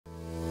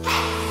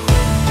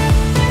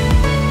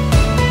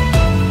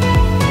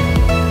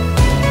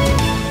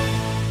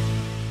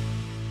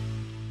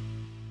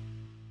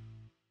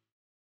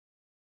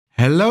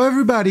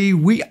everybody,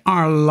 we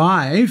are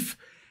live.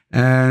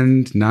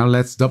 And now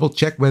let's double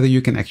check whether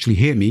you can actually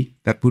hear me.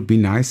 That would be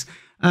nice.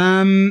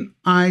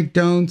 I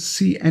don't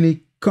see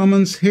any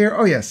comments here.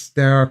 Oh yes,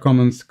 there are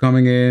comments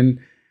coming in.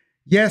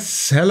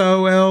 Yes,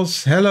 hello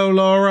Els, hello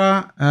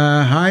Laura,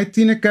 hi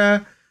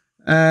Tsukineko,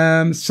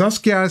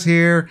 Saskia is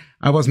here.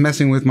 I was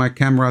messing with my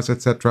cameras,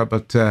 etc.,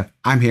 but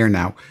I'm here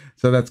now.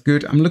 So that's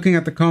good. I'm looking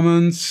at the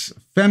comments.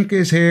 Femke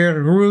is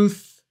here,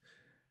 Ruth,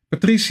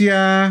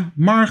 Patricia,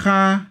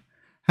 Marga.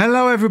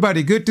 Hello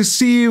everybody, good to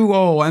see you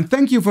all, and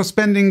thank you for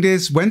spending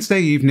this Wednesday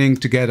evening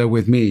together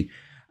with me.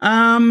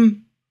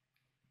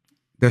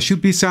 There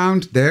should be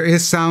sound. There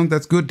is sound.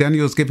 That's good.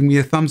 Daniel's giving me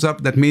a thumbs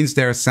up. That means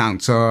there's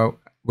sound. So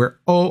we're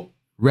all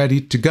ready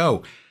to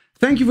go.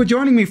 Thank you for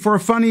joining me for a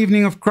fun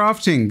evening of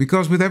crafting,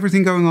 because with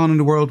everything going on in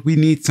the world, we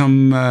need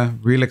some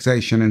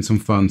relaxation and some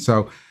fun.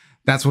 So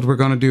that's what we're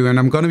going to do. And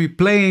I'm going to be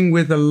playing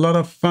with a lot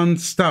of fun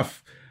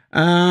stuff.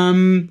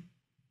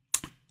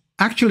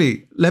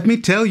 Actually, let me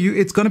tell you,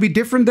 it's going to be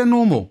different than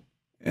normal.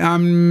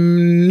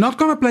 I'm not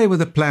going to play with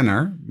a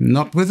planner,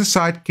 not with a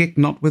sidekick,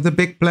 not with a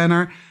big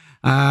planner.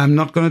 I'm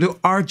not going to do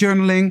art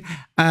journaling.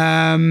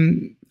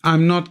 I'm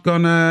not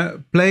going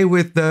to play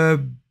with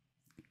the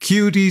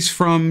cuties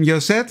from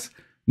Josette.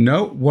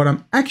 No, what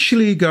I'm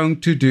actually going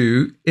to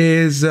do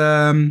is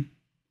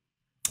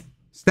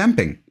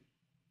stamping.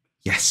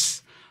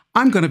 Yes,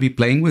 I'm going to be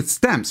playing with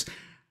stamps.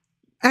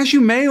 As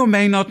you may or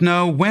may not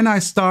know, when I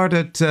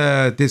started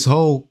this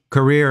whole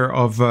career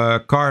of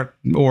card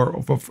or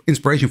of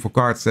inspiration for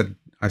cards, that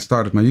I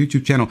started my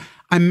YouTube channel,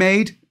 I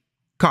made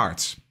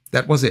cards.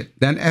 That was it.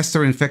 Then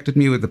Esther infected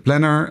me with the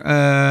planner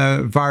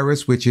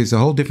virus, which is a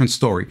whole different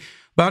story.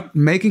 But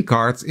making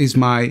cards is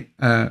my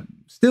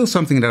still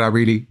something that I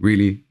really,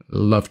 really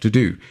love to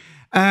do.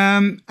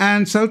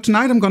 And so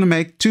tonight I'm going to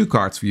make 2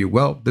 cards for you.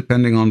 Well,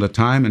 depending on the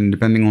time and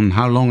depending on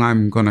how long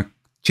I'm going to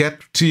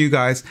chat to you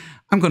guys,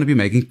 I'm going to be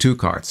making 2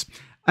 cards.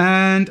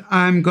 And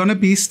I'm going to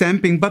be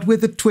stamping, but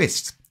with a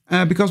twist.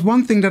 Because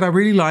one thing that I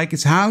really like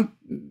is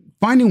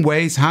finding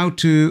ways how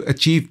to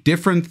achieve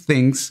different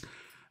things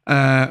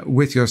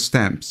with your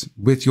stamps,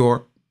 with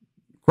your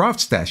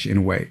craft stash in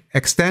a way,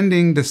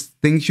 extending the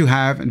things you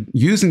have and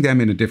using them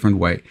in a different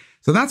way.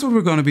 So that's what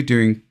we're going to be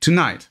doing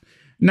tonight.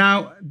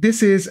 Now,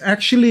 this is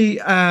actually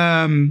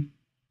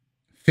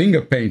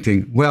finger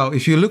painting. Well,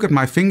 if you look at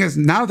my fingers,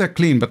 now they're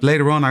clean, but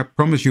later on, I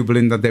promise you,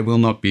 Belinda, they will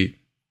not be.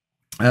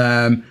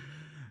 No,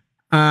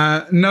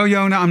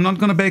 Yona, I'm not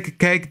going to bake a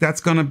cake.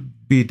 That's going to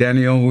be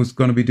Daniel who's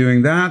going to be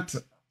doing that.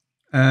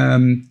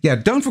 Yeah,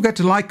 don't forget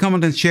to like,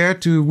 comment, and share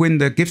to win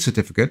the gift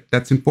certificate.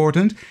 That's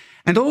important.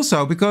 And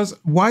also, because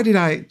why did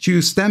I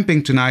choose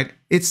stamping tonight?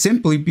 It's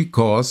simply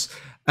because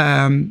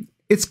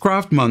it's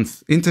Craft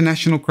Month,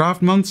 International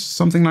Craft Month,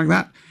 something like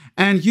that.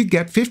 And you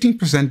get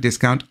 15%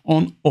 discount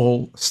on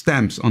all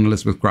stamps on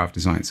Elizabeth Craft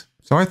Designs.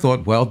 So I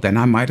thought, well, then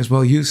I might as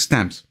well use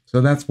stamps.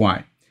 So that's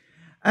why.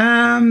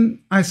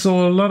 I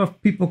saw a lot of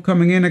people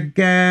coming in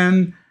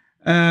again.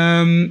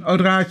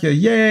 Odraatje,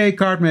 yay,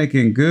 card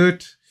making,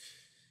 good.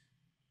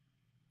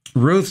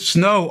 Ruth,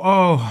 snow.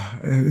 Oh,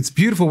 it's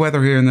beautiful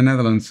weather here in the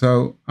Netherlands.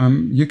 So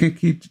you can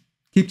keep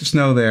the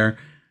snow there.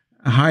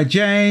 Hi,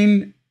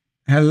 Jane.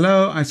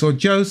 Hello. I saw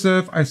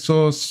Joseph. I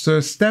saw Sir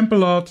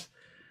Stampalot.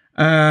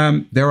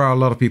 There are a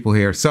lot of people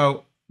here.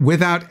 So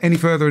without any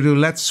further ado,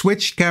 let's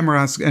switch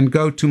cameras and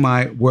go to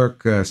my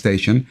work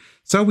station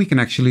so we can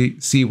actually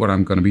see what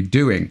I'm going to be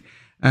doing.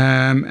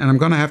 And I'm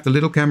going to have the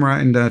little camera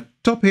in the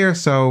top here.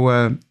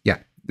 So yeah,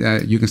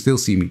 you can still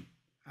see me.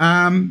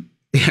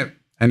 Yeah.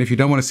 And if you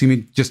don't want to see me,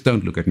 just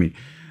don't look at me.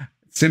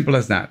 Simple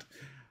as that.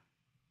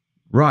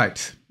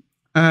 Right.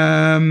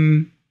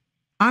 I'm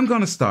going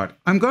to start.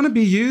 I'm going to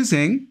be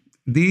using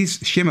these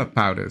shimmer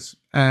powders.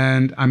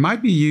 And I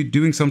might be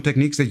doing some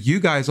techniques that you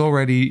guys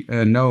already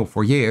know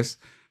for years.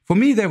 For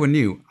me, they were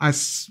new.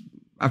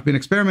 I've been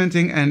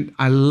experimenting and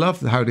I love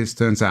how this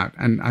turns out.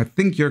 And I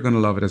think you're going to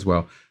love it as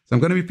well. So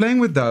I'm going to be playing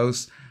with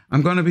those.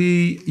 I'm going to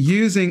be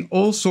using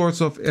all sorts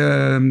of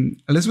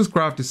Elizabeth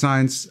Craft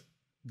Designs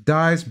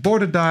dies,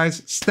 border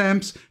dies,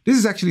 stamps. This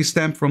is actually a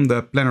stamp from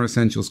the Planner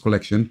Essentials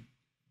collection.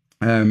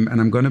 And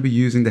I'm going to be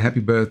using the Happy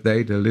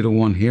Birthday, the little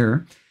one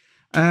here.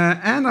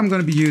 And I'm going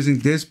to be using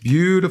this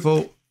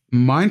beautiful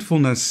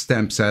Mindfulness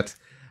stamp set.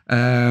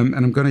 And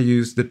I'm going to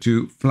use the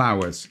 2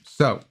 flowers.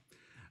 So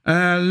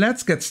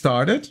let's get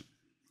started.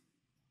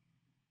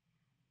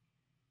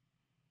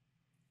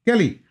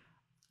 Kelly,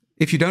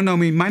 if you don't know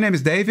me, my name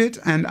is David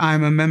and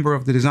I'm a member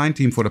of the design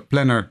team for the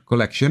Planner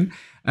collection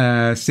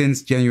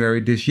since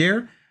January this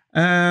year.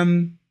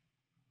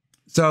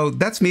 So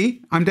that's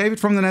me. I'm David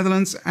from the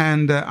Netherlands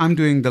and I'm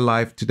doing the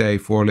live today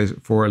for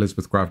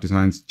Elizabeth Craft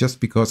Designs just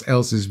because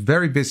Els is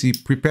very busy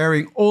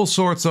preparing all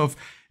sorts of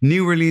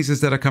new releases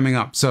that are coming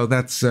up. So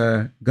that's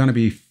gonna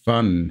be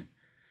fun.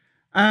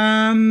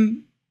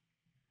 I'm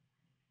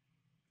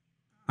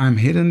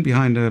hidden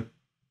behind a...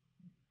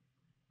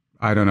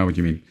 I don't know what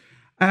you mean.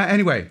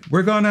 Anyway,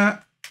 we're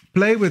gonna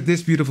play with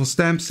this beautiful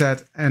stamp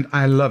set and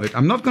I love it.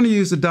 I'm not gonna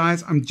use the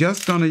dies. I'm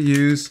just gonna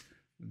use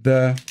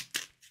the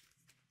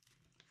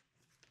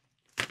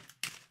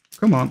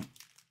come on.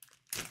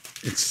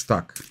 It's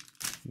stuck.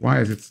 Why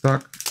is it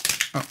stuck?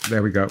 Oh,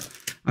 there we go.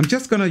 I'm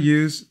just going to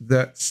use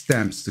the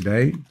stamps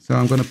today. So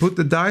I'm going to put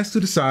the dies to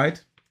the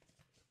side.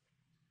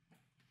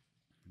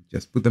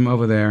 Just put them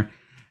over there.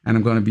 And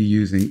I'm going to be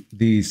using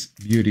these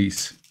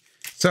beauties.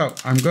 So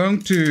I'm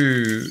going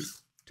to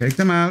take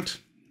them out.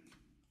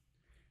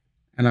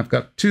 And I've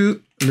got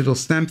two little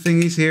stamp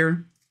thingies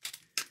here.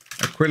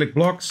 Acrylic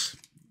blocks.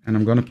 And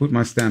I'm going to put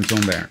my stamps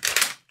on there.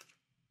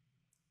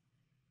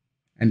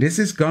 And this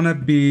is going to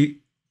be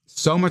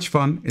so much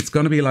fun. It's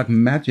going to be like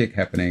magic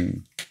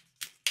happening.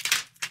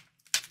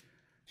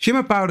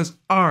 Shimmer powders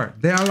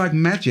they are like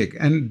magic.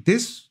 And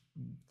this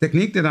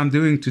technique that I'm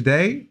doing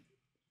today,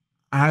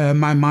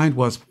 my mind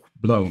was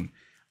blown.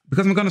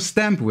 Because I'm going to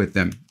stamp with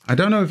them. I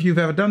don't know if you've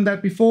ever done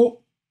that before.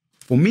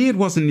 For me, it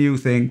was a new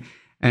thing.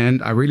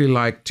 And I really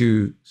like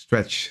to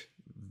stretch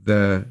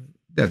the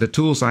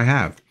tools I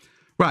have.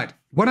 Right.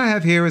 What I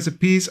have here is a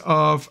piece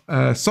of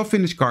soft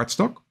finish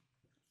cardstock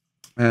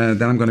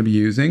that I'm going to be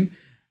using.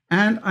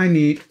 And I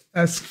need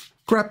a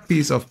scrap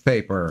piece of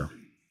paper.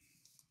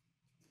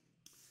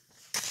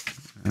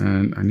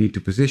 And I need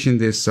to position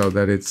this so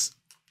that it's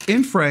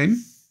in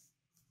frame.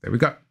 There we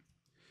go.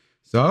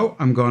 So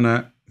I'm going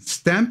to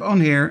stamp on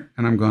here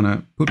and I'm going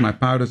to put my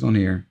powders on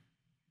here.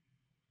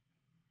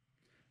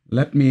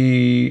 Let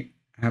me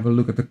have a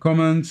look at the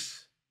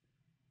comments.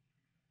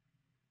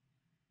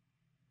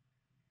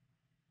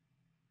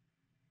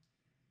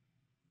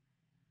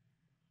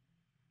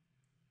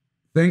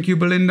 Thank you,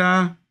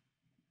 Belinda.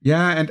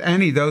 Yeah, and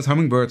Annie, those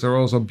hummingbirds are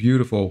also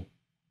beautiful.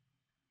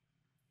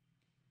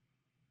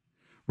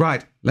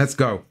 Right, let's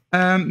go.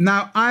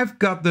 Now, I've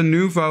got the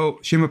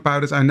Nuvo shimmer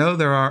powders. I know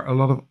there are a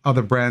lot of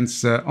other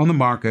brands on the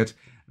market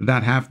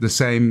that have the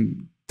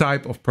same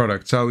type of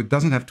product. So it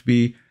doesn't have to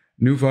be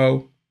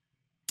Nuvo.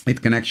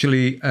 It can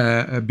actually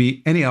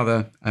be any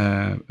other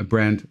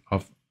brand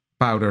of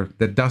powder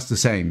that does the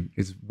same.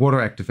 It's water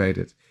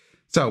activated.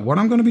 So what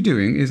I'm going to be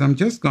doing is I'm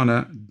just going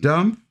to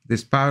dump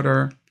this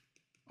powder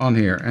on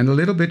here. And a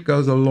little bit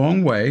goes a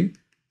long way.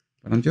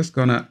 But I'm just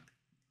going to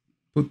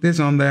put this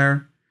on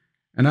there.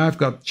 And I've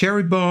got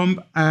cherry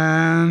bomb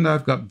and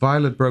I've got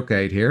violet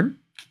brocade here. And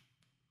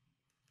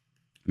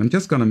I'm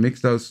just going to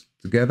mix those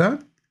together.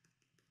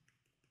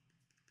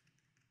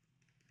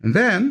 And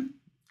then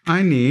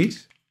I need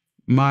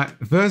my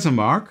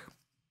VersaMark.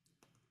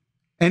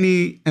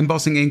 Any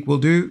embossing ink will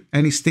do.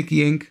 Any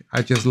sticky ink.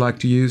 I just like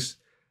to use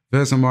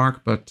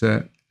VersaMark, but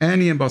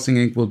any embossing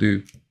ink will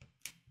do.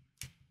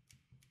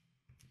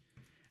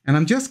 And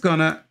I'm just going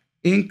to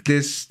ink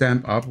this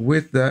stamp up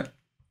with the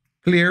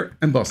clear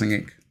embossing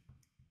ink.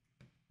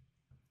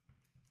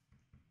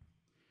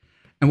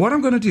 And what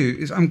I'm going to do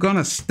is I'm going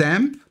to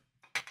stamp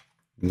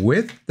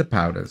with the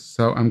powders.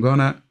 So I'm going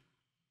to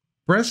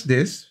press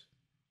this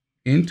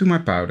into my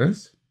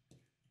powders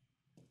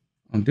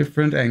on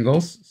different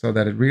angles so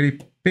that it really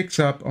picks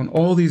up on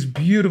all these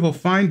beautiful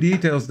fine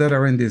details that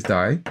are in this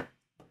die.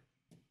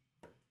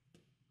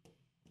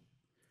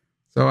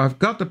 So I've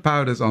got the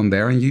powders on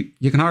there and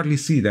you can hardly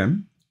see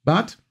them.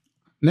 But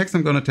next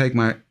I'm going to take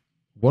my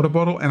water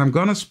bottle and I'm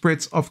going to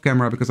spritz off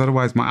camera because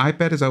otherwise my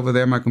iPad is over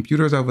there, my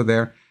computer is over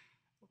there,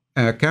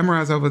 camera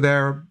is over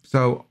there.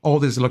 So all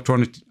this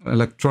electronic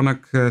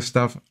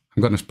stuff,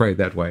 I'm going to spray it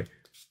that way.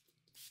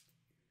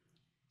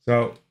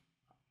 So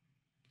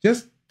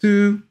just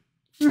 2,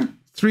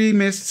 3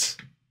 mists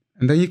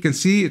and then you can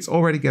see it's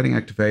already getting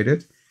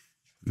activated.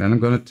 Then I'm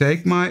going to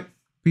take my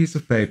piece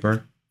of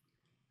paper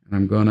and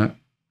I'm going to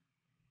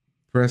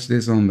press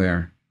this on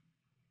there,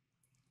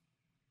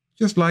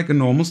 just like a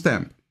normal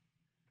stamp.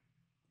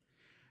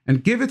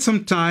 And give it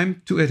some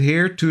time to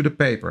adhere to the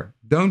paper.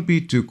 Don't be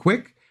too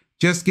quick,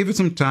 just give it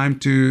some time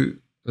to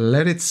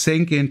let it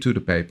sink into the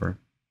paper.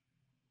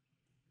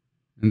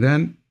 And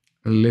then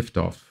lift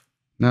off.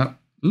 Now,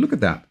 look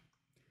at that.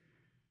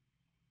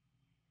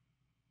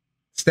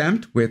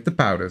 Stamped with the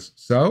powders.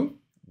 So,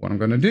 what I'm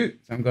going to do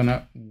is I'm going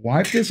to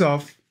wipe this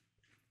off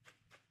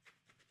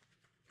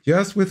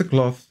just with a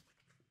cloth.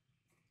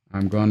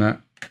 I'm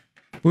gonna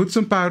put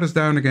some powders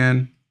down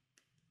again.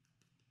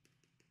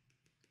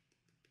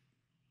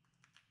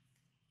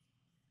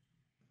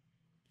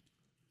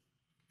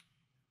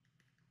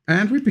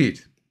 And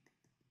repeat.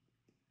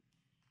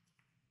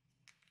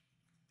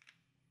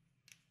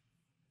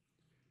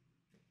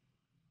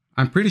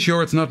 I'm pretty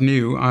sure it's not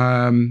new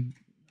and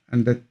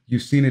that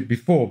you've seen it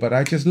before, but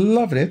I just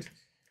love it.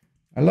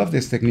 I love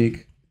this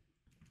technique.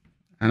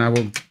 And I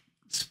will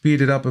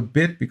speed it up a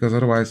bit because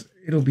otherwise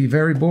it'll be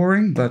very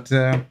boring, but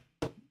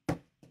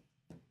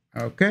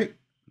okay,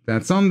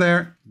 that's on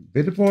there.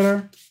 Bit of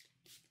water.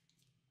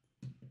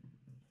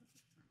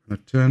 I'm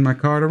going to turn my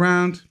card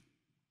around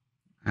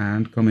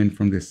and come in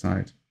from this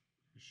side.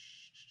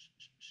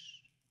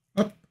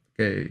 Up,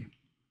 okay.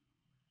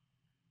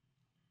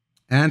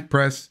 And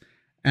press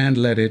and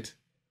let it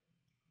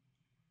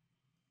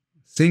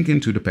sink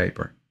into the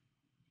paper.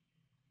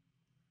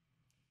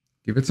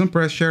 Give it some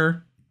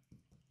pressure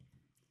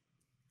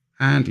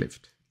and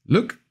lift.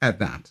 Look at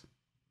that.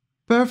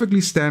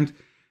 Perfectly stamped.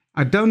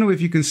 I don't know if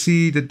you can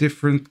see the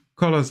different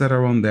colors that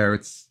are on there.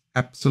 It's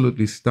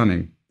absolutely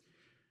stunning.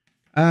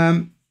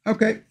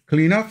 Okay,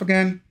 clean off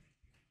again.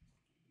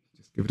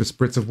 Just give it a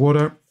spritz of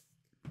water.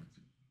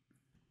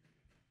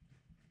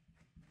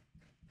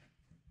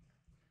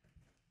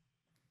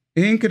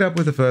 Ink it up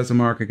with the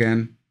VersaMark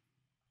again.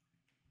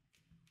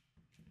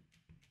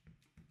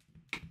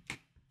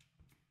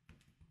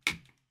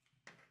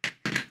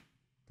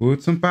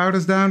 Put some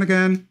powders down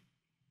again.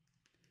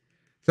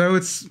 So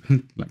it's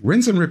like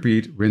rinse and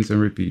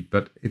repeat,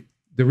 but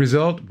the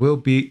result will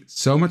be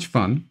so much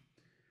fun.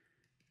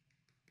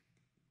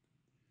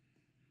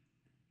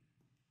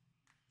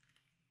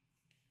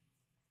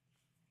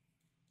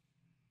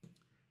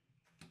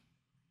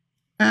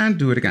 And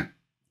do it again.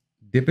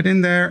 Dip it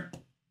in there.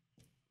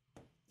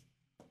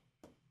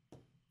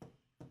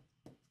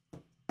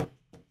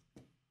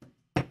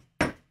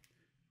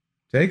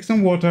 Take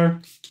some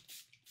water,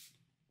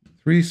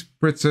 3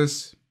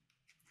 spritzes,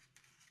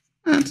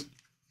 and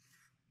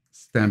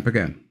stamp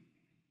again.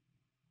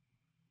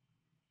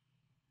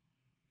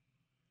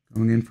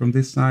 Going in from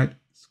this side,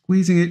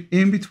 squeezing it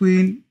in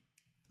between.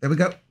 There we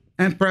go.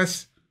 And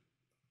press.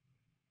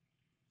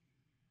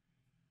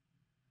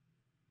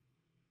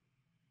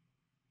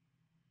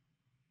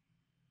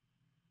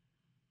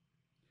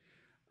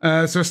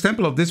 So stamp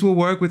a lot. This will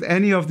work with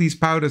any of these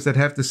powders that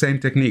have the same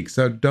technique.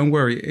 So don't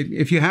worry.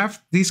 If you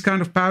have these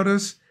kind of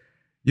powders,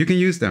 you can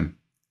use them.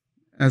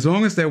 As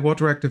long as they're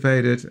water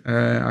activated.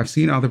 I've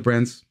seen other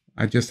brands.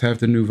 I just have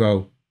the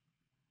Nuvo.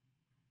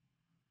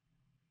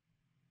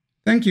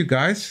 Thank you,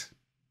 guys.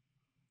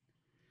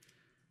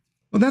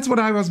 Well, that's what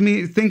I was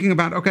thinking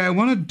about. Okay, I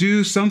want to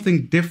do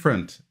something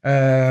different.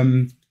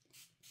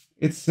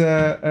 It's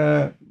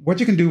what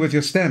you can do with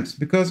your stamps.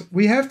 Because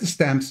we have the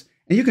stamps.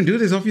 And you can do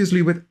this,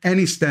 obviously, with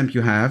any stamp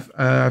you have.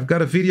 I've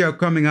got a video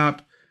coming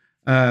up.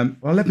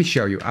 Well, let me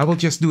show you. I will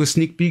just do a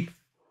sneak peek.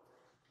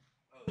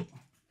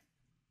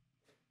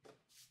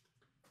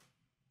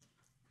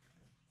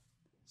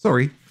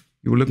 Sorry,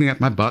 you were looking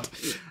at my butt.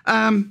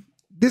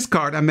 This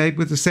card I made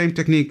with the same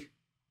technique.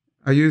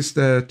 I used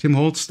the Tim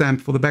Holtz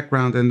stamp for the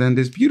background and then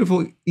this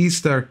beautiful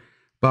Easter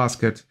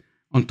basket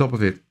on top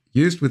of it.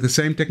 Used with the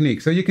same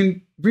technique. So you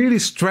can really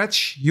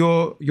stretch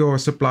your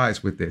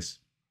supplies with this.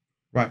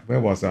 Right, where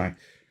was I?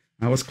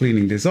 I was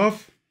cleaning this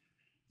off,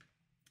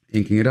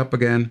 inking it up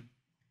again.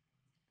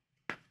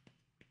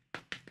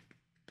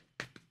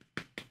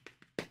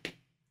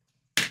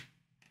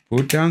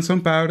 Put down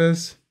some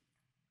powders.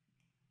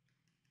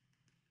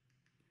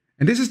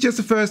 And this is just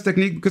the first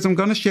technique because I'm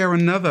going to share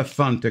another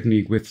fun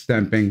technique with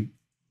stamping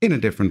in a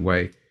different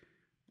way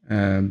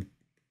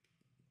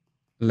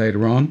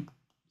later on.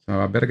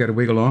 So I better get a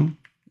wiggle on.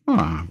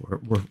 Ah,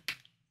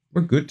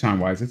 we're good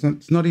time-wise.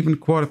 It's not even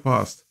 1/4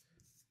 past.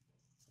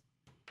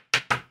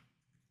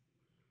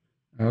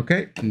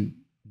 Okay, and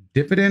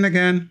dip it in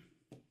again.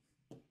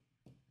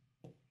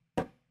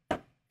 I'm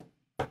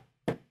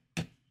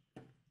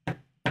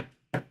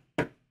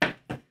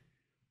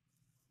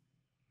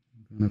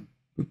gonna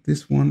put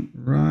this one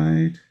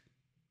right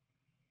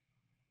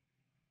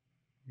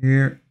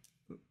here,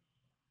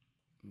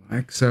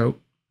 like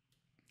so,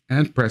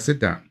 and press it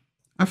down.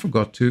 I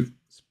forgot to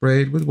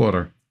spray it with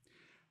water.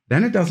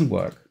 Then it doesn't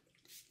work.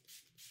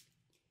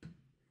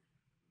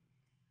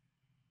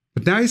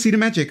 But now you see the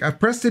magic. I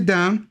pressed it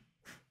down.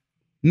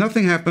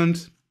 Nothing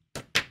happened.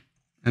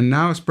 And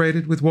now I sprayed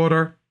it with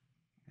water.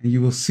 And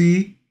you will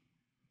see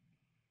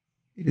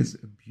it is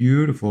a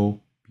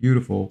beautiful,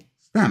 beautiful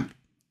stamp.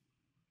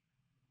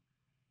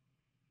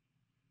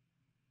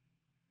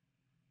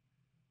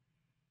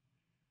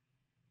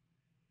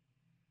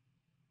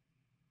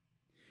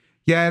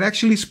 Yeah, it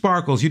actually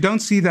sparkles. You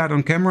don't see that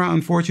on camera,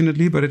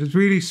 unfortunately, but it is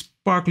really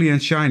sparkly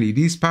and shiny.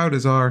 These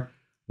powders are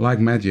like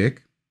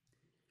magic.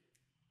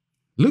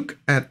 Look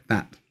at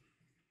that.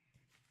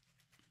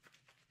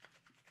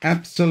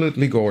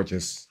 Absolutely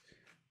gorgeous.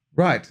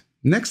 Right,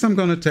 next I'm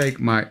going to take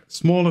my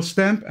smaller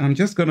stamp and I'm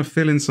just going to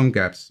fill in some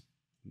gaps.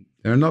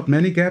 There are not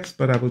many gaps,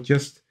 but I will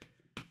just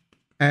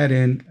add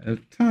in a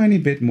tiny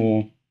bit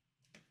more.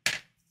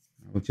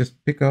 I will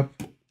just pick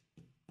up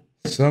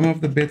some of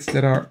the bits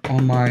that are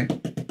on my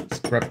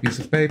scrap piece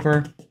of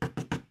paper.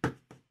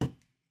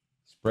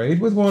 Spray it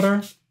with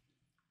water.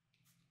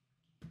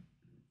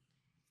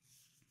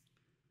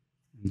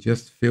 And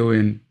just fill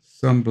in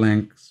some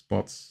blank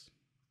spots.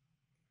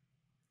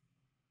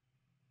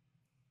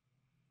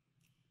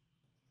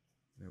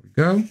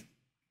 Go.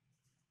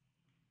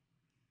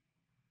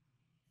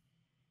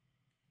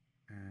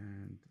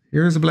 And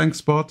here's a blank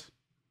spot.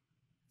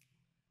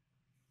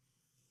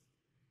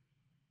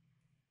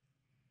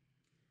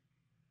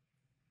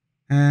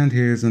 And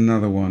here's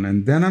another one.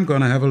 And then I'm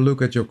going to have a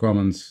look at your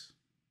comments.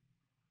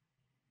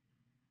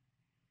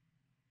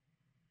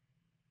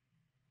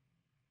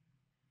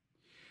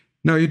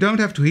 No, you don't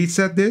have to heat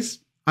set this.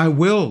 I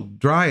will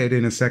dry it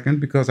in a second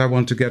because I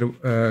want to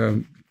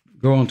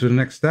go on to the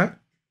next step.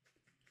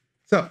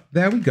 So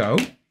there we go.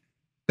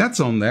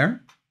 That's on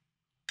there.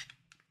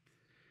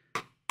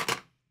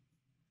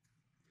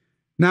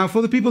 Now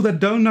for the people that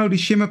don't know the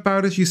shimmer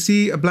powders, you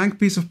see a blank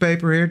piece of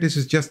paper here. This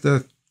is just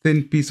a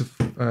thin piece of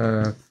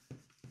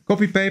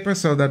copy paper,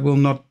 so that will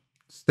not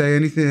stay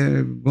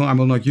anything. Well, I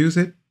will not use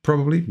it,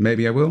 probably.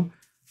 Maybe I will.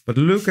 But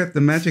look at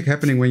the magic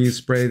happening when you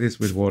spray this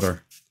with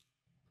water.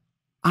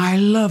 I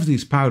love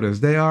these powders.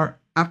 They are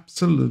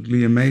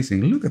absolutely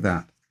amazing. Look at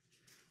that.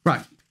 Right,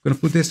 I'm going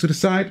to put this to the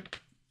side.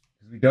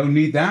 We don't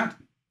need that.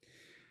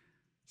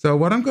 So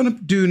what I'm going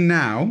to do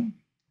now,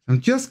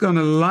 I'm just going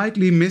to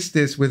lightly mist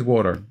this with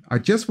water. I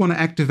just want to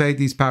activate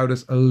these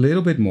powders a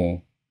little bit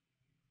more.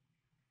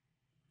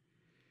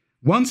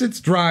 Once it's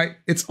dry,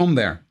 it's on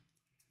there.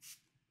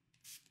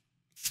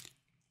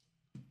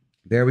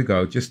 There we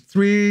go. Just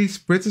 3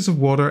 spritzes of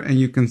water and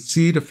you can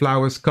see the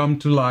flowers come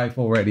to life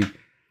already.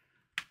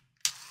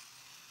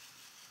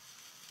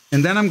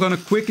 And then I'm going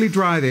to quickly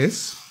dry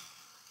this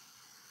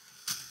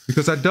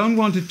because I don't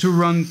want it to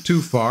run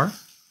too far.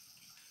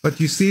 But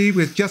you see,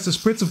 with just a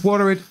spritz of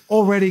water, it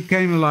already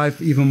came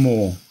alive even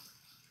more.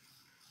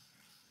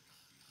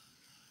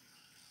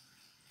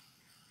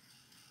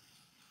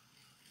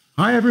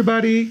 Hi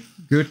everybody,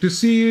 good to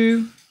see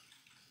you.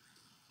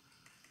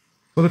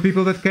 For the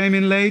people that came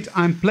in late,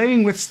 I'm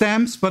playing with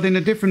stamps, but in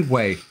a different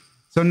way.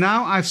 So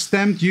now I've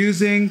stamped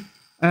using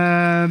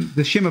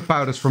the shimmer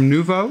powders from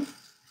Nuvo.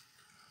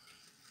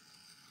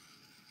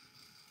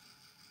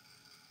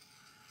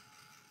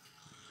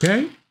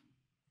 Okay.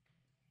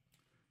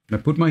 I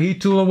put my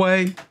heat tool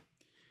away.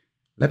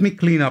 Let me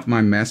clean up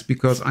my mess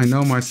because I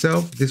know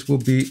myself this will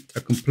be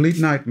a complete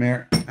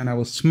nightmare and I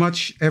will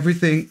smudge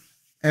everything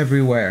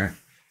everywhere.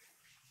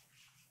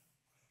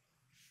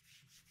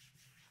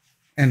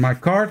 And my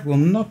card will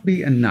not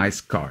be a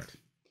nice card.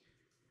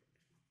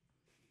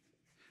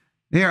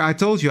 Here, I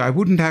told you I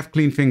wouldn't have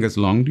clean fingers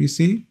long, do you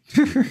see?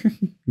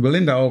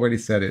 Belinda already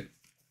said it.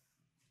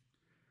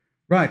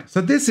 Right,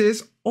 so this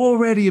is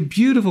already a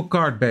beautiful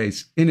card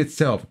base in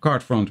itself, a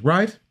card front,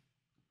 right?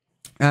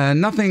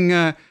 Nothing,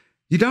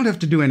 you don't have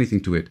to do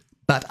anything to it,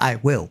 but I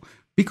will,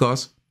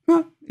 because,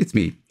 well, it's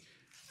me.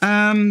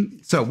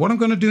 So what I'm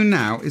going to do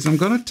now is I'm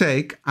going to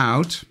take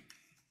out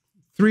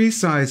 3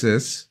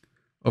 sizes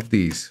of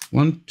these.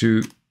 1,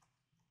 2,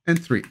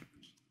 and 3.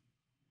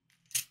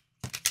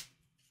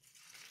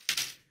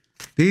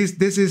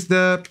 This is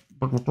the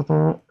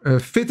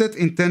fitted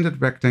intended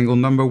rectangle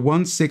number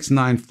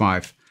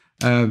 1695.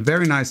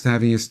 Very nice to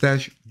have in your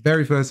stash.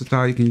 Very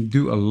versatile. You can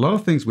do a lot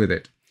of things with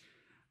it.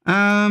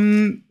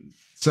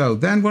 So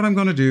then what I'm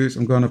going to do is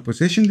I'm going to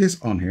position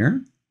this on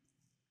here.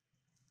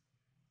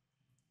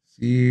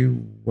 See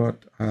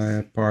what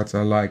parts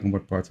I like and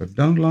what parts I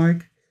don't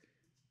like.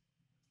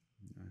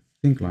 I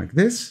think like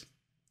this.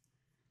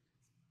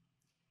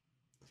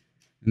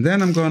 And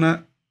then I'm going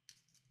to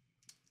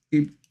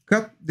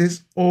cut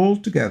this all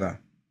together.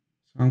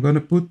 So I'm going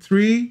to put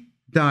 3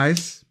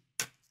 dies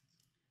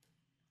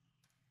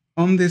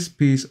on this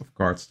piece of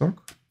cardstock.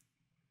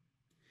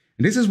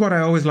 And this is what I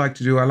always like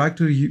to do. I like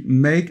to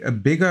make a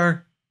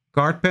bigger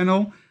card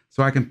panel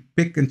so I can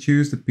pick and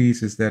choose the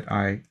pieces that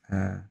I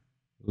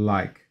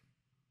like.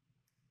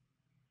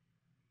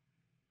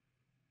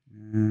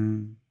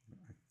 I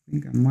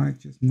think I might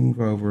just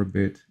move over a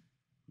bit.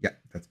 Yeah,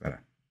 that's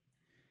better.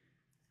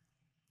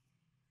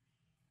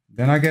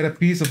 Then I get a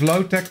piece of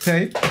low-tech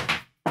tape.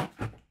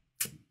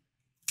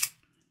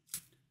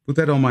 Put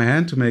that on my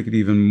hand to make it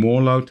even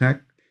more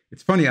low-tech.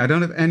 It's funny, I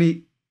don't have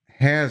any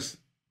hairs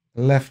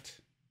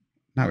left.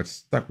 Now it's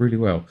stuck really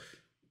well.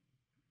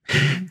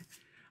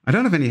 I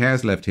don't have any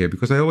hairs left here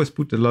because I always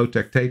put the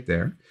low-tech tape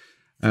there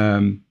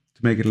to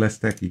make it less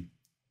tacky.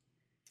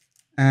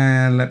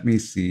 And let me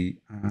see.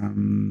 I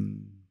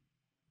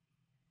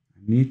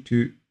need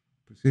to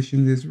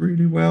position this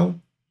really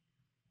well.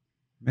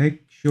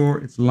 Make sure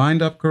it's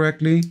lined up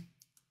correctly.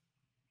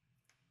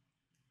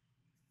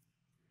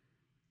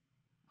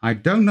 I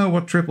don't know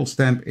what triple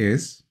stamp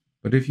is,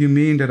 but if you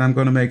mean that I'm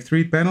going to make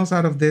 3 panels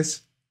out of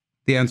this,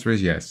 the answer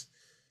is yes.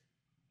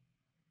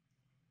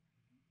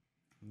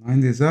 Line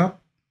this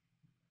up.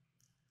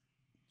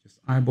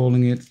 Just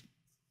eyeballing it.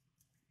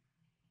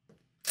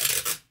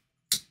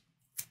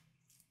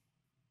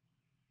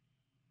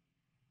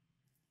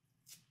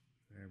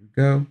 There we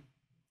go.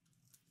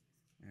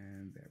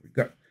 And there we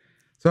go.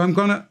 So I'm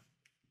going to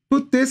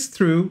put this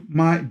through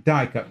my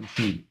die cut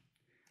machine.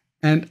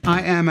 And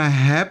I am a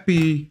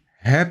happy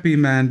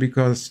man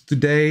because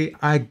today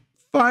I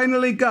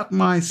finally got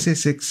my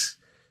Sizzix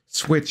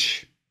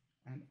switch.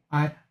 And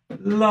I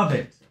love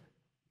it.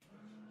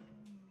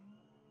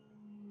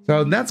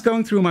 So that's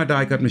going through my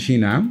die cut machine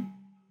now.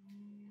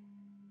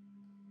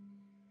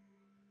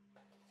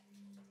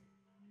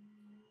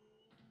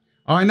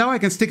 Oh, I know I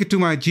can stick it to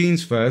my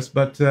jeans first,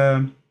 but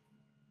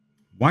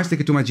why stick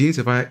it to my jeans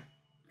if I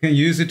can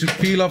use it to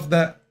peel off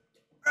the...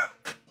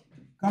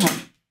 Come on.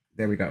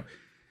 There we go.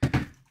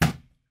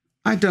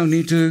 I don't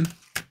need to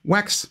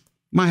wax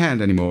my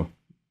hand anymore.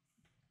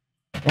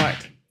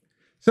 Right.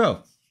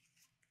 So,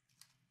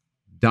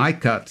 die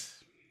cut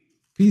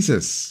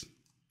pieces.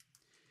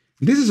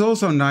 This is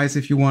also nice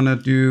if you want to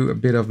do a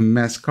bit of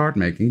mass card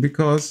making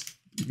because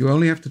you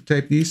only have to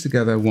tape these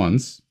together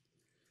once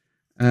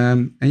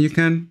and you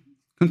can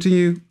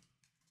continue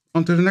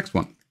on to the next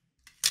one.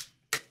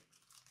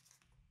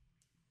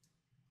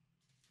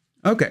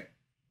 Okay,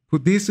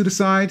 put these to the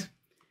side.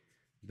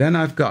 Then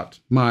I've got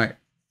my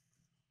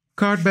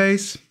card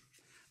base.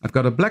 I've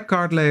got a black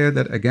card layer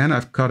that again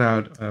I've cut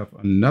out of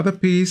another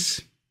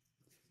piece.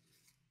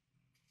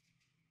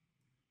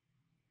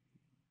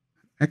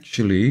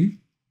 Actually,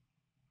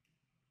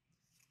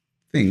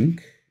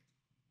 think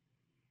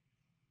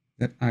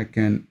that I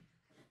can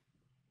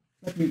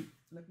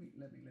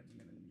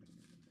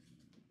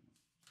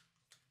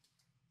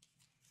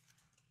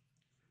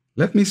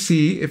let me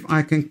see if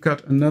I can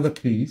cut another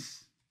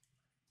piece.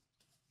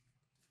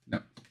 No.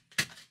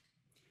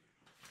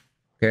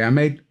 Okay, I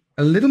made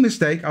a little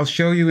mistake. I'll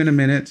show you in a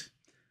minute,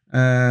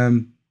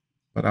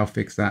 but I'll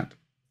fix that.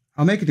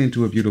 I'll make it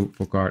into a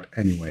beautiful card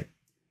anyway.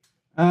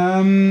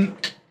 I'm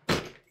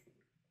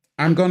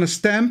going to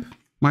stamp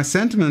my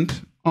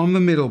sentiment on the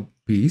middle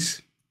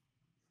piece.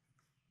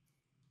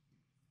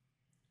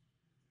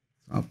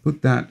 I'll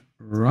put that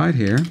right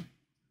here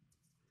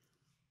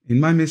in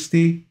my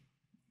MISTI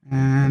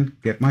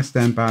and get my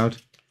stamp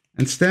out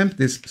and stamp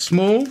this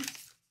small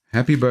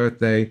happy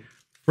birthday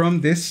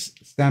from this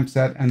stamp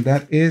set, and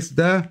that is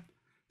the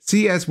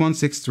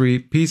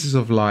CS163 Pieces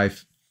of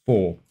Life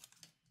 4.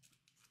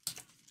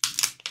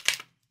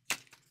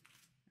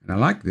 And I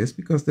like this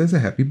because there's a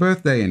happy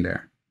birthday in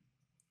there.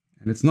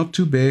 And it's not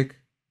too big.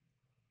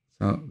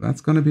 So that's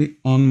going to be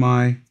on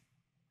my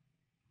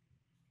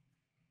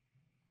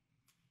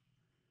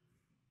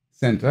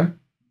center.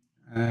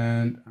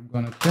 And I'm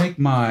going to take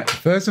my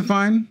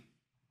VersaFine.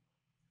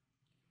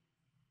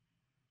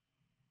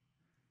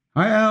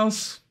 Hi,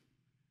 Els.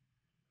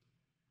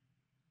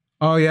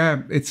 Oh,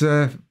 yeah, it's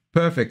a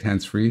perfect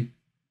hands-free.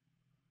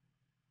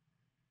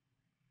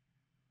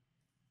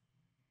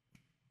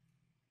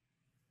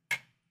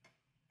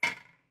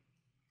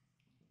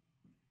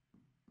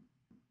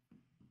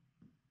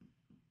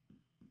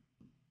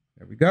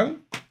 There we go.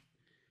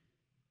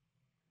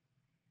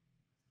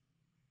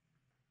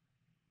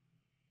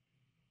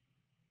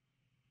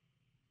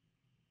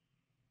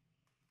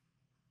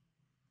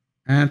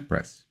 And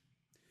press.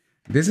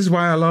 This is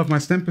why I love my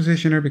stamp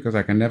positioner, because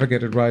I can never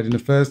get it right in the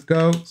first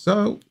go.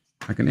 So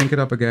I can ink it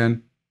up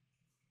again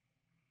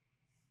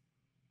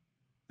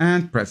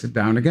and press it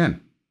down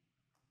again.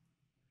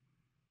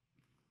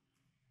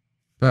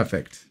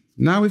 Perfect.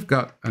 Now we've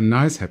got a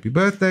nice happy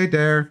birthday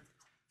there.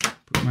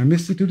 Put my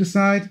MISTI to the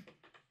side.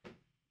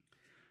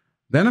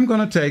 Then I'm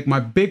going to take my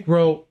big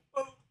roll.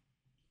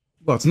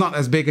 Well, it's not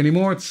as big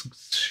anymore.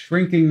 It's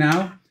shrinking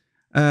now.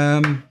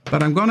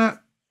 But I'm going to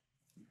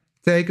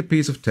take a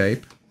piece of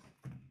tape.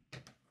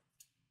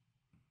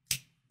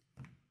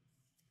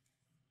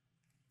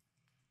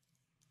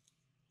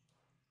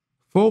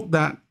 Fold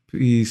that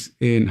piece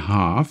in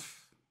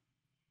half.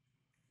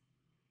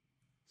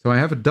 So I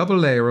have a double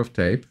layer of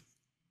tape.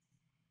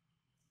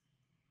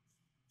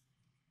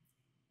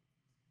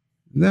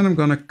 And then I'm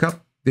going to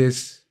cut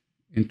this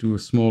into a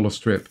smaller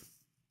strip.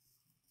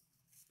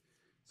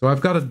 So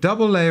I've got a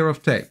double layer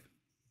of tape.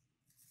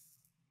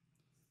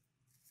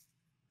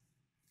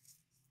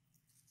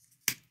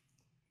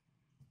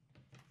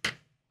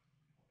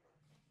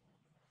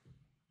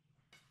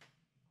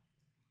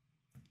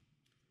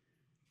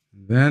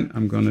 Then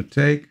I'm going to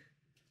take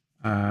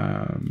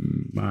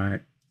my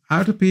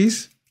outer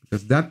piece,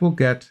 because that will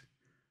get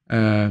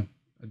a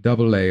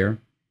double layer,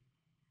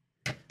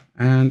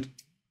 and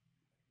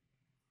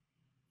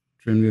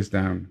trim this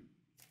down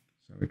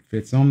so it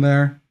fits on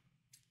there.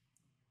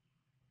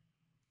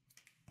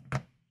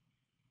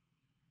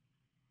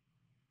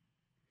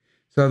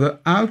 So the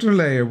outer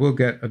layer will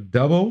get a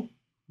double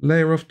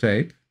layer of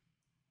tape.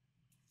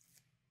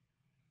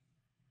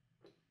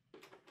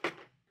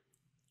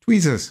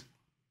 Tweezers.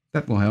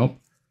 That will help.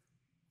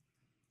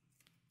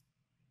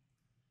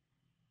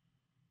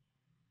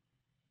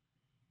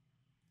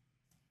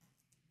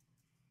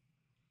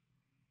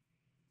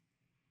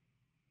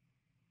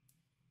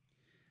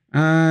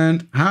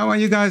 And how are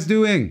you guys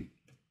doing?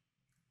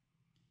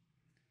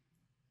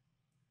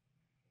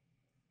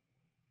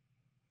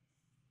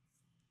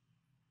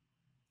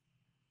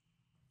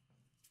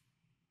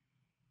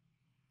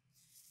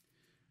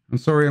 I'm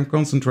sorry, I'm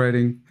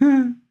concentrating.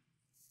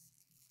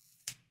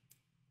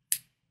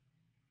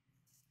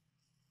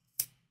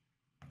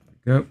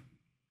 Go.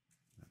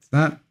 That's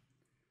that.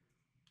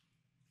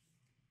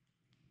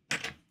 I'm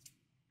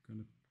going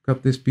to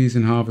cut this piece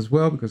in half as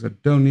well, because I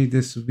don't need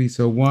this to be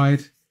so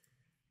wide. It's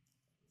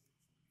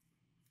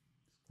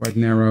quite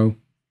narrow.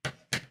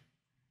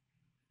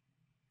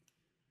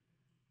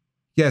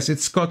 Yes,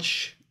 it's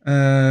Scotch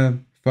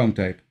foam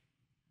tape.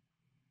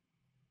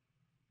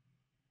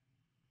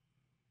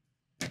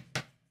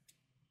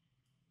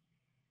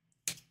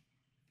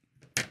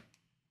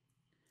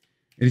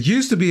 It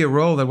used to be a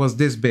roll that was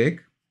this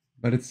big,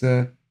 but it's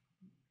a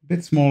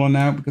bit smaller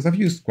now because I've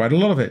used quite a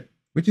lot of it,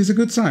 which is a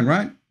good sign,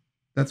 right?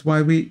 That's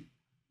why we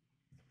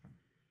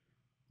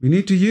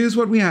need to use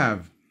what we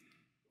have.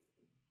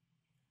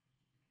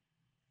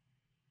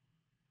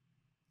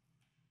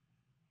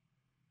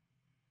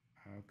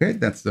 Okay,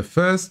 that's the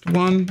first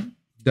one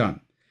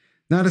done.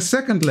 Now the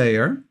second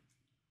layer,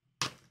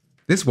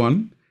 this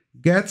one,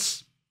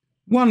 gets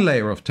one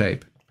layer of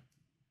tape.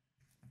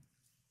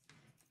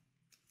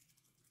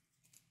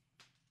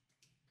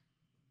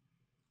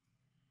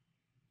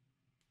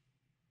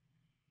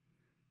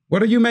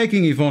 What are you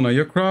making, Yvonne?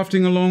 You're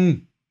crafting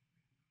along.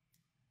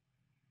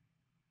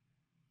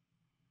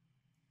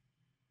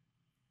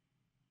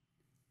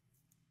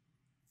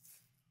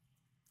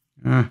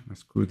 I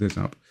screwed this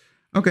up.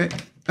 Okay.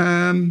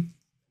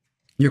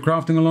 You're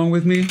crafting along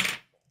with me.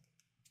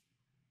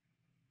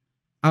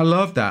 I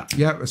love that.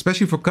 Yeah,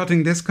 especially for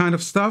cutting this kind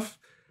of stuff.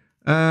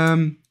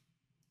 It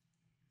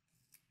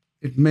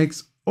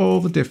makes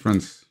all the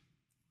difference.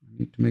 I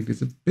need to make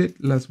this a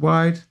bit less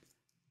wide.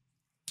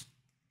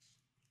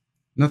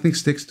 Nothing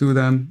sticks to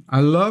them.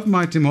 I love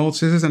my Tim Holtz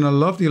scissors and I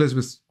love the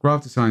Elizabeth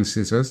Craft Design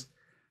scissors.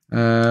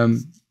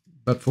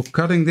 But for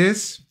cutting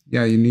this,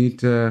 yeah, you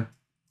need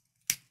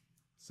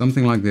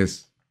something like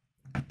this.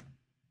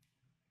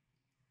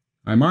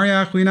 Hi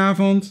Marja,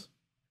 goedenavond.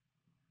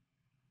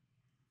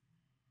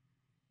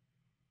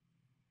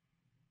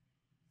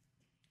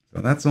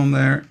 So that's on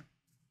there.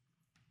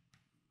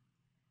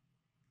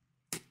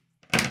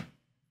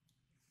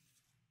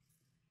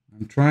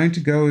 I'm trying to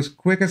go as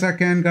quick as I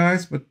can,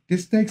 guys, but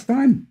this takes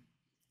time.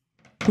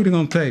 Putting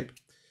on tape.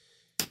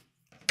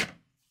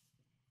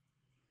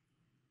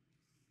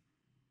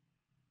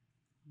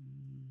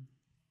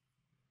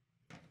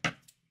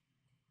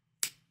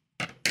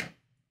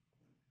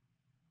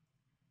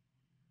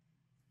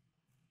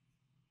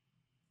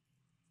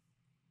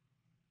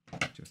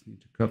 Just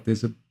need to cut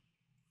this a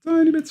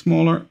tiny bit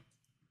smaller.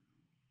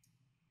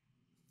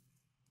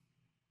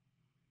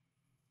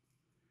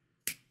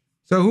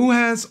 So who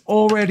has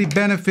already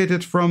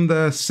benefited from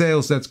the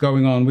sales that's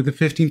going on with the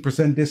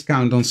 15%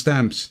 discount on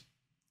stamps?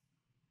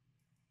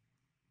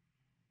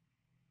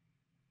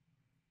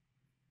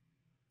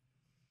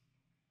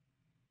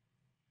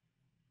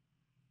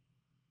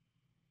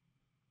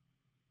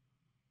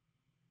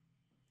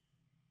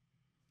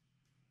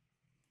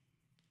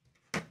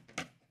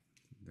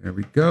 There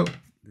we go.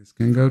 This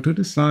can go to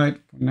the side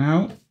for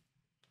now.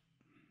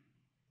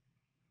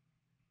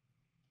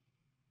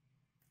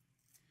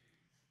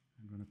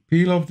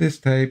 Peel off this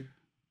tape.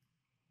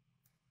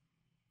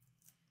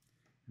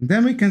 And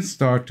then we can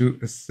start to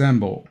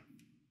assemble.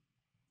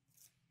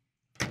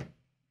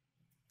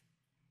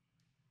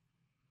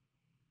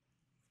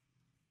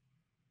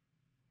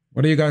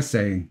 What are you guys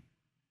saying?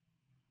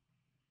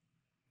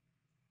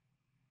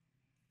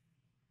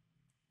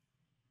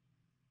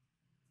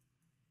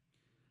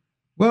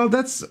 Well,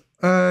 that's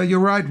you're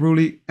right,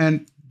 Ruli,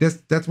 and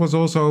that was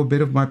also a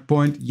bit of my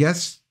point.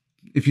 Yes,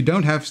 if you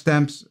don't have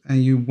stamps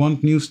and you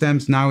want new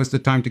stamps, now is the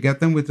time to get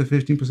them with the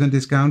 15%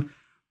 discount.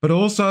 But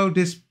also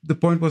the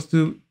point was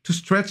to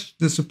stretch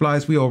the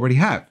supplies we already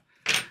have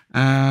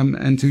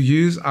and to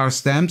use our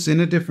stamps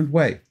in a different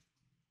way.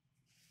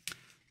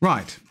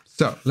 Right,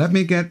 so let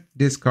me get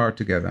this card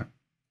together.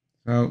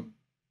 So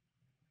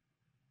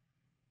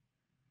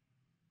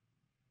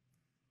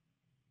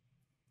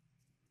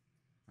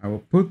I will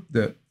put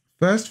the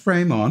first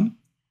frame on.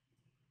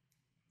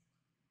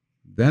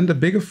 Then the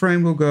bigger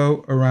frame will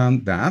go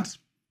around that.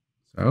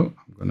 So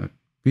I'm going to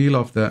peel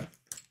off the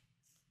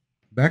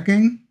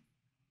backing.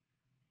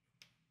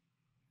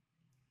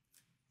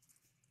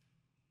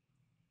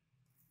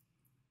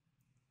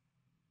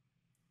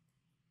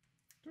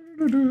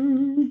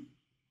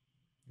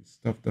 This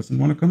stuff doesn't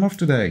want to come off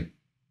today.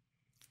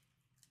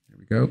 Here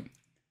we go.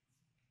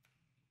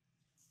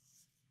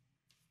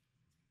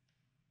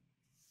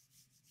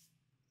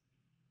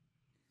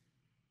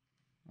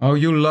 Oh,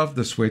 you love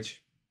the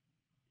switch.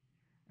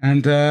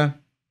 And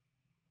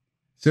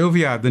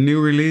Sylvia, the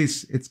new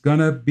release, it's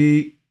gonna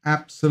be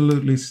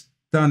absolutely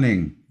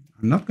stunning.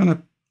 I'm not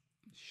gonna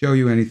show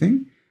you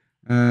anything.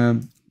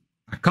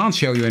 I can't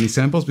show you any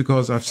samples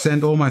because I've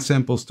sent all my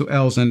samples to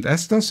Els and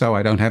Esther, so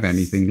I don't have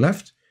anything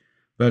left.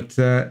 But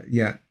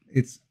yeah,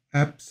 it's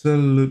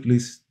absolutely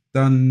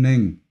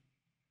stunning.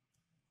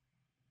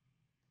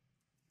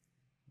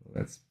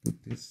 Let's put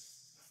this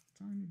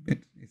tiny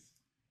bit. It's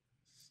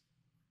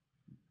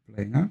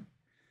playing out.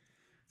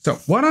 So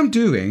what I'm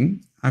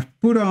doing, I've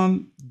put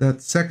on the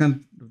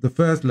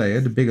first layer,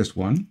 the biggest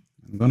one.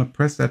 I'm going to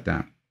press that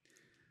down.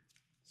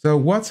 So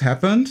what's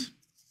happened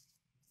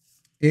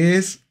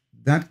is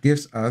that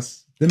gives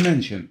us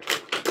dimension.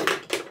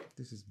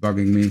 This is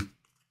bugging me.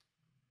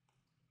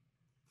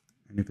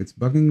 And if it's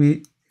bugging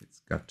me,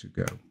 it's got to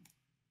go.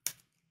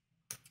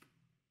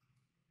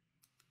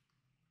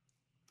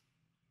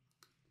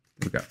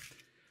 There we go.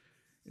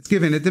 It's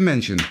giving it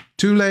dimension.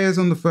 2 layers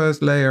on the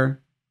first layer,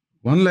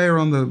 1 layer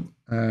on the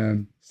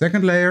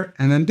second layer,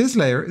 and then this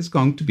layer is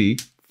going to be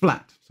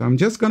flat. So I'm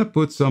just going to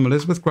put some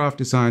Elizabeth Craft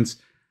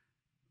Designs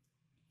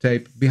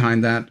tape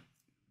behind that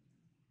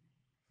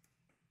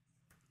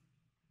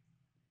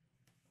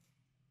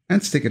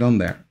and stick it on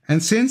there.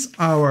 And since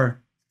our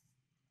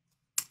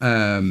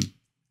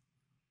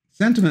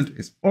sentiment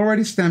is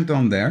already stamped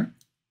on there,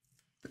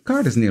 the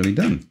card is nearly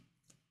done.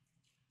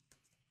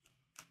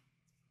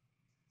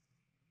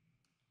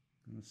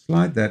 I'm going to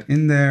slide that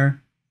in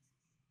there.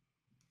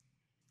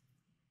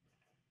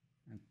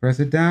 press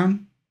it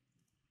down.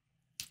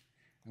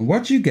 And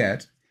what you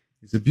get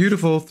is a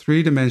beautiful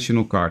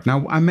three-dimensional card.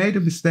 Now, I made a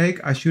mistake.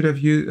 I should have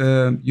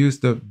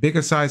used the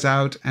bigger size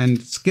out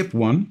and skip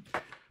one.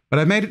 But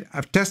I made it,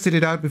 I've tested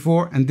it out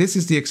before, and this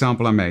is the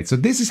example I made. So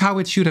this is how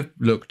it should have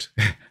looked.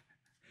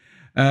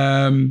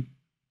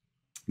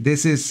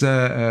 This is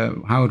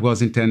how it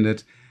was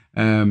intended.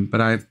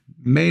 But I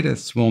made a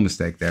small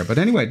mistake there. But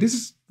anyway,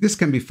 this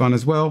can be fun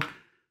as well.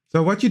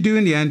 So what you do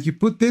in the end, you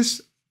put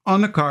this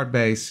on a card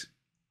base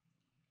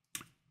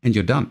and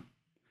you're done.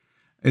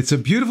 It's a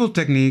beautiful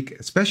technique,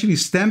 especially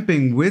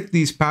stamping with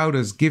these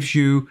powders gives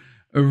you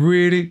a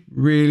really,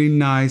 really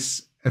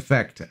nice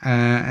effect.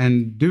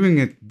 And doing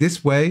it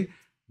this way,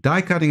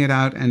 die cutting it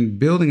out and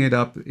building it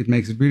up, it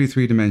makes it really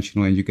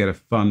three-dimensional and you get a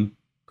fun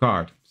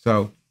card.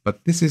 So,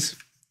 but this is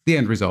the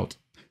end result.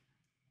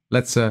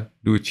 Let's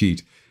do a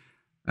cheat.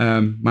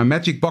 My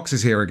magic box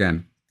is here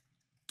again.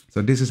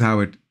 So this is how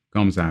it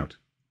comes out.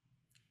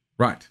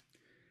 Right.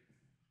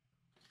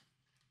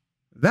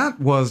 That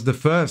was the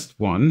first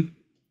one.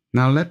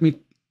 Now let me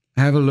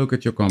have a look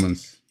at your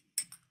comments.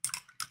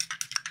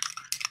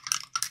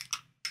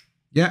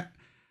 Yeah.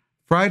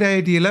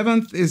 Friday the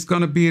 11th is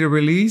going to be the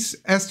release.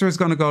 Esther is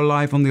going to go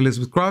live on the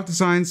Elizabeth Craft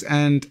Designs,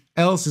 and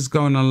Else is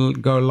going to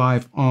go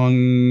live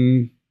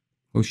on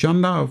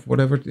Oshanda, or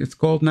whatever it's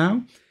called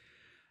now.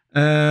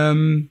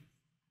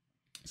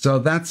 So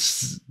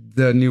that's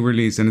the new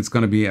release, and it's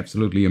going to be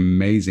absolutely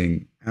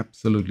amazing.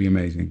 Absolutely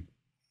amazing.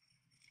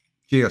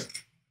 Cheers.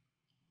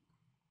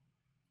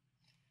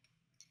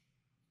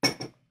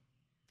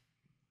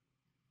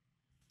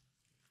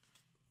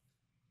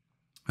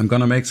 I'm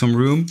going to make some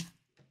room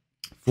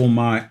for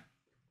my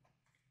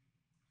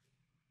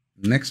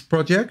next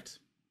project,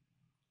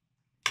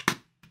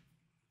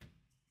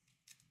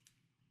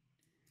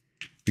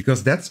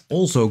 because that's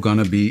also going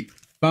to be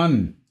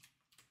fun.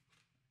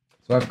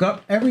 So I've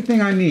got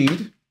everything I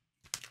need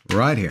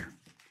right here.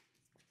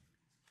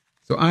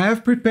 So I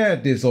have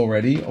prepared this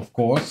already, of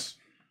course.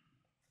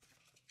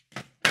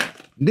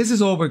 This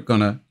is all we're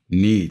going to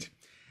need.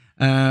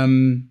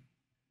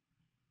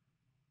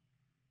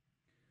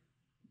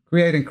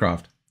 Create and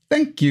craft.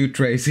 Thank you,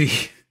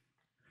 Tracy.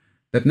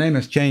 That name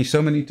has changed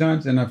so many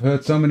times and I've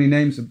heard so many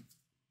names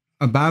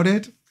about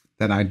it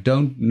that I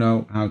don't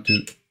know how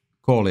to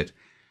call it.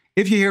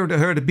 If you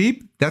heard a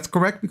beep, that's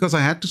correct, because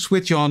I had to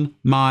switch on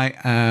my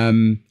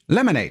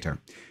laminator.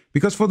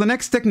 Because for the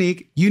next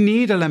technique, you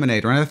need a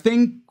laminator. And I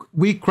think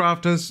we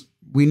crafters,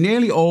 we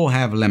nearly all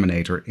have a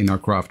laminator in our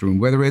craft room,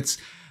 whether it's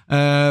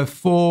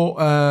for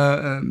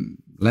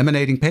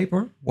laminating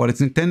paper, what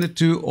it's intended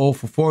to, or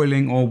for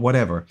foiling or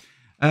whatever.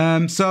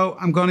 So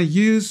I'm going to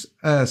use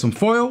some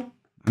foil.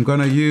 I'm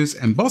going to use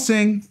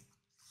embossing.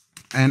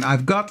 And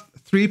I've got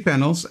 3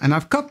 panels. And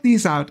I've cut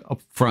these out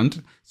up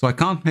front, so I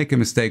can't make a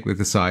mistake with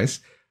the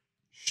size.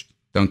 Shh,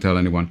 don't tell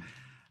anyone.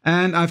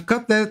 And I've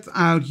cut that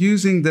out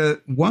using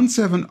the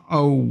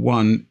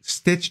 1701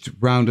 stitched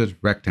rounded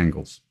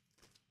rectangles.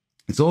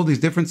 It's all these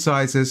different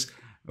sizes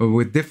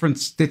with different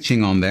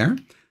stitching on there.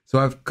 So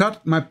I've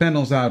cut my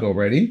panels out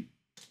already.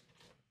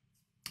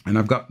 And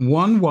I've got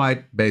one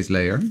white base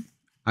layer.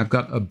 I've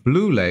got a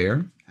blue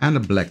layer and a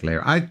black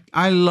layer.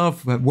 I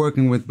love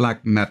working with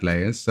black matte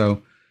layers.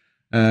 So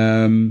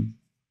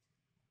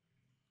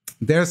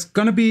there's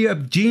going to be a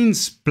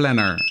jeans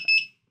planner.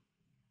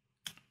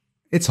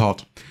 It's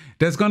hot.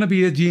 There's going to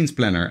be a jeans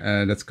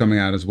planner that's coming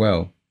out as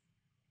well.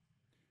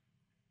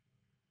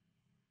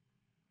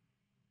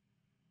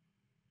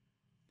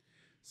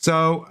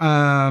 So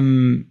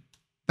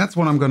that's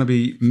what I'm going to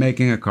be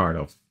making a card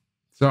of.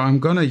 So I'm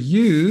going to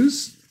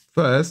use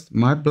first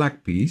my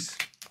black piece.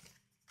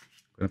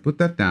 I'm going to put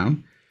that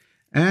down.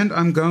 And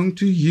I'm going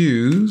to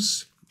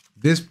use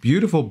this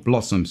beautiful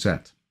blossom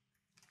set.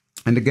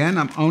 And again,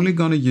 I'm only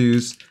going to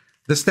use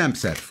the stamp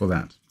set for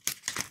that.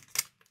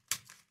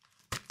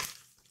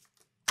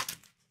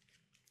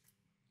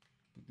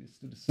 Put this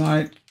to the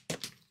side.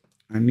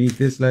 I need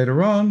this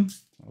later on.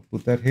 I'll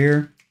put that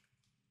here.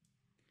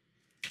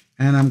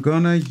 And I'm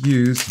going to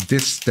use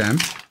this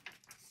stamp.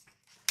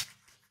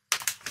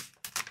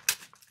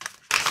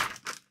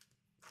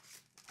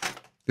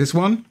 This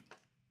one.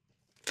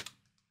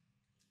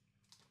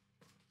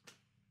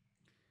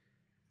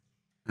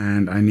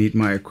 And I need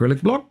my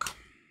acrylic block.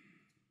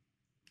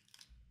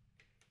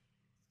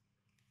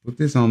 Put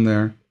this on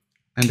there.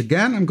 And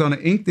again, I'm going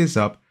to ink this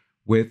up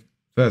with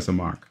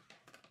VersaMark.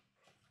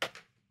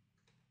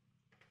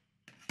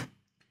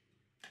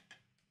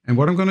 And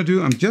what I'm going to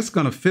do, I'm just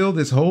going to fill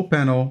this whole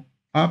panel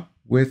up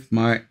with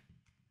my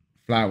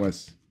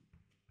flowers.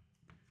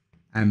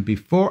 And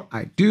before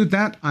I do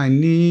that, I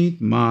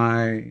need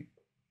my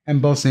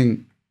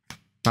embossing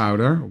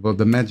powder, well,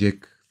 the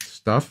magic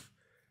stuff.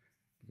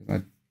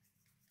 I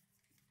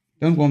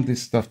don't want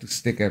this stuff to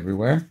stick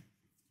everywhere.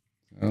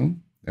 So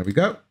there we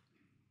go.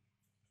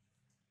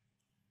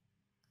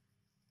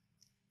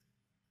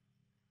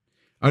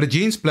 Oh, the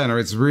jeans planner,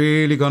 it's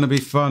really going to be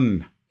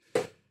fun.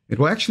 It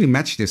will actually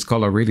match this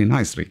color really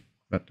nicely,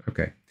 but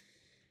okay.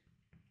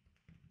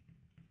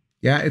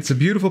 Yeah, it's a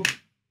beautiful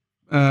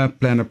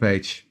planner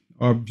page,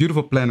 or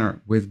beautiful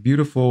planner with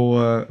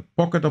beautiful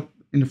pocket up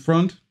in the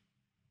front.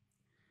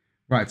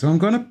 Right, so I'm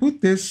gonna put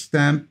this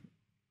stamp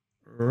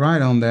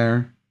right on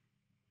there.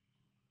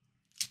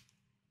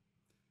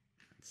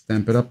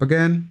 Stamp it up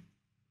again.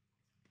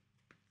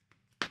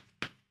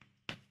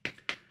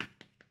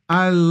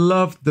 I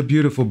love the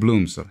beautiful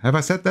blooms. Have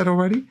I said that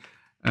already?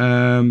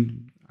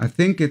 I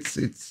think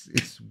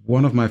it's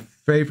one of my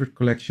favorite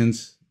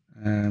collections.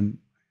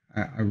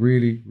 I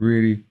really,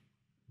 really,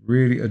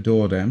 really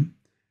adore them.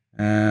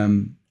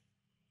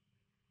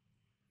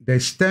 They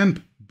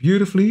stamp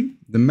beautifully.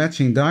 The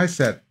matching die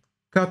set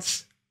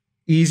cuts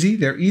easy.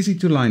 They're easy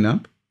to line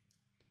up.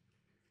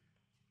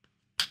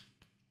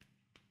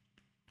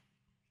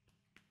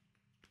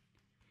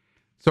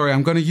 Sorry,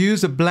 I'm going to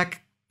use a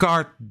black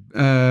card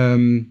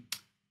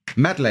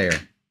matte layer.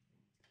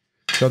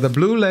 So the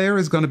blue layer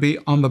is going to be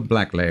on the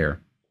black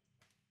layer.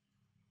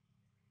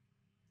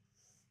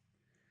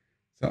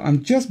 So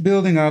I'm just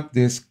building up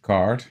this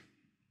card,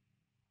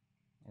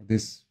 or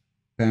this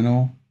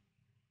panel,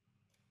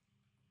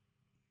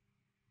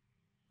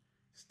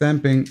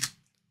 stamping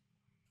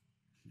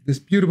this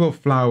beautiful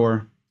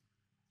flower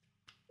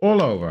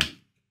all over.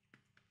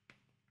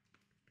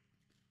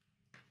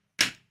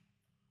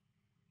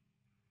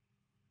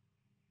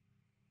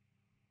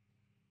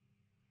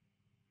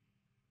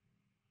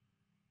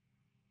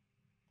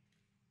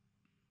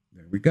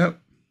 There we go.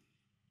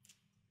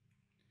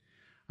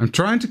 I'm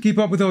trying to keep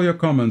up with all your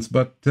comments,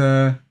 but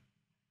you're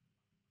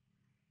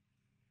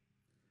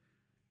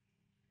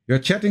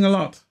chatting a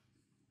lot.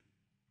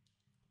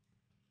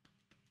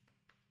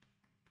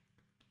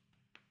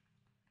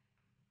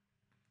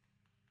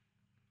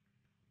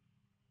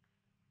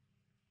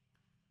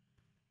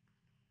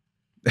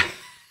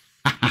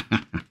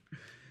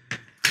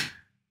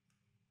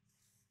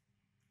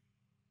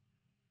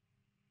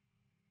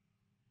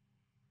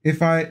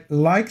 If I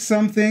like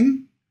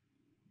something,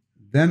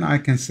 then I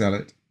can sell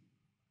it.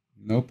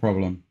 No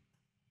problem.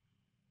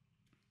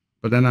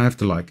 But then I have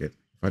to like it.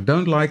 If I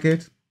don't like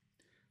it,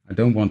 I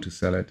don't want to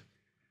sell it.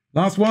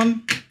 Last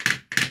one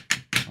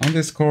on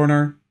this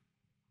corner.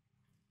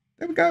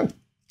 There we go.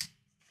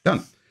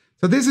 Done.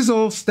 So this is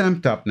all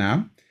stamped up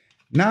now.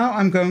 Now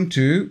I'm going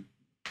to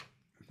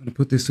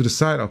put this to the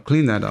side. I'll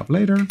clean that up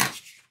later.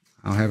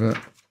 I'll have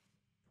a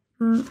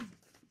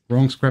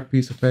wrong scrap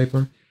piece of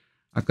paper.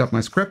 I've got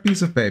my scrap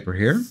piece of paper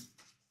here.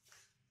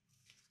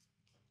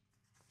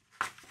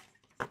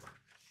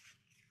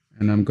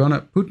 And I'm gonna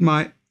put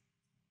my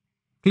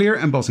clear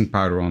embossing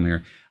powder on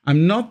here.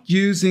 I'm not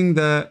using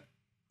the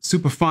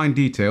super fine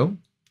detail.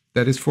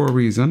 That is for a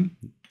reason,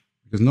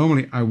 because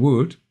normally I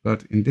would,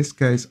 but in this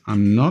case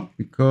I'm not,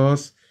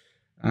 because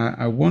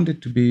I want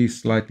it to be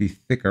slightly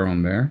thicker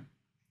on there.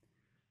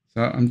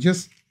 So I'm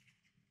just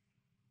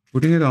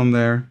putting it on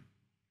there,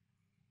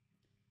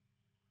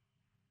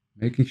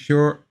 making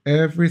sure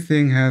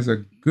everything has a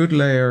good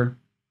layer.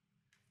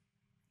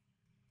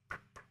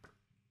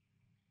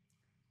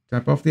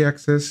 Tap off the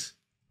excess.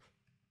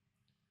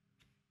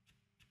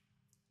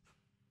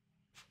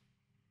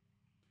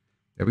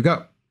 There we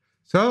go.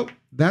 So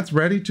that's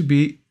ready to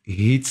be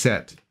heat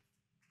set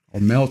or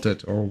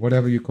melted or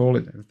whatever you call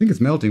it. I think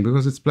it's melting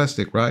because it's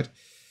plastic, right?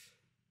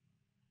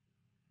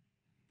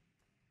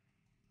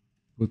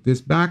 Put this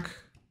back,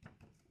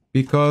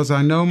 because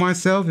I know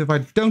myself, if I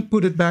don't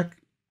put it back,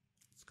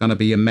 it's gonna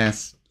be a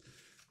mess.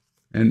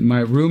 And my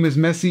room is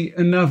messy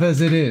enough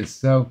as it is.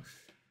 So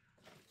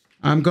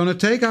I'm gonna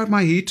take out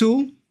my heat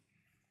tool.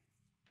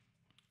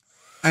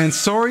 And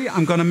sorry,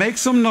 I'm gonna make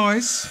some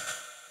noise.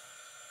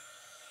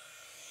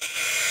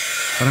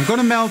 But I'm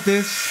gonna melt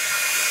this.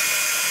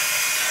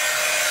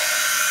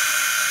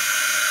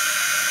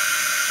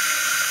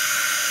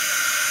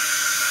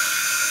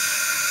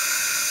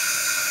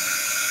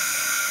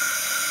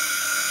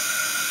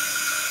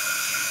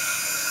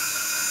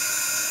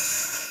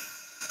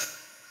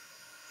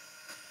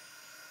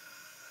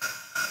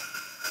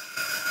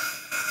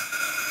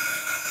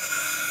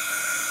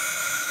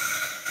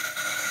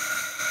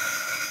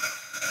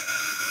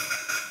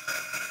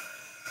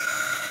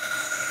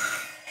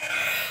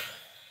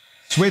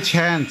 Switch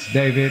hands,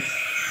 David.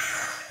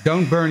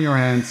 Don't burn your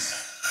hands.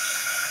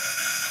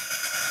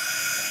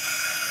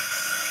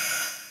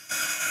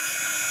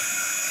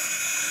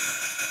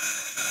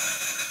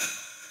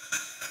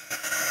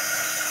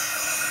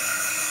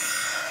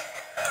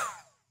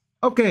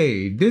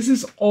 Okay, this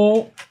is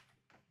all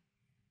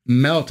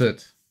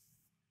melted.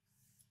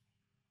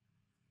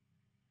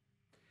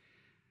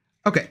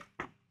 Okay,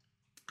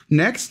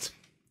 next,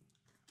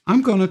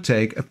 I'm gonna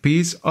take a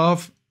piece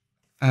of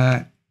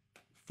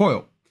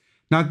foil.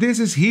 Now this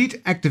is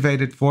heat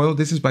activated foil.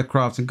 This is by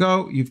Crafts &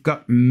 Go. You've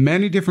got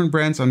many different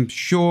brands. I'm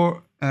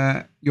sure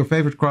your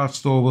favorite craft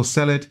store will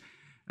sell it.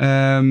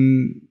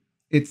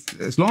 It's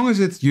as long as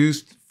it's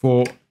used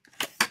for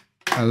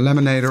a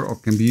laminator or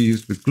can be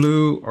used with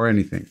glue or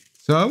anything.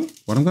 So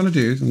what I'm gonna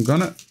do is I'm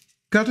gonna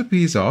cut a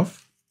piece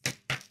off.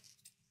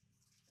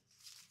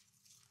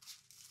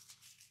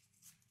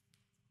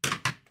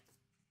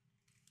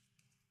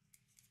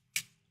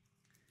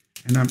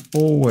 And I'm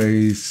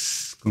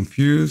always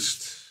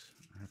confused.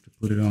 I have to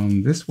put it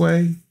on this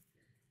way,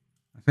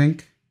 I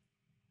think.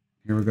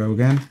 Here we go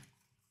again.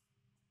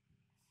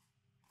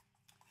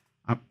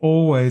 I'm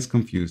always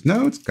confused.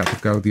 No, it's got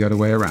to go the other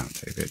way around,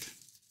 David.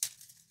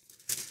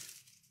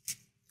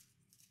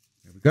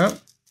 There we go.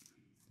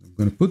 I'm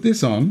going to put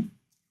this on.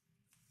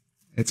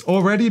 It's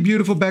already a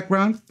beautiful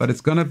background, but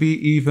it's going to be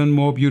even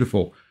more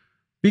beautiful.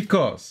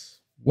 Because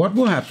what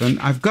will happen,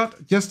 I've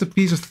got just a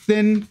piece of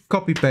thin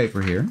copy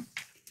paper here.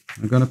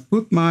 I'm going to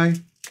put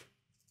my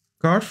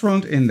card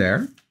front in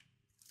there.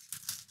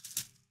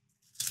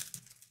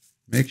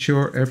 Make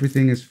sure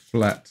everything is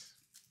flat.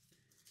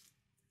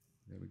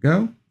 There we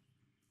go.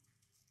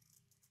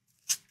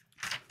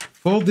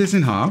 Fold this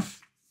in half.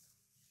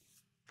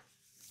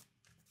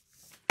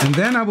 And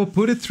then I will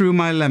put it through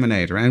my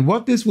laminator. And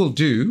what this will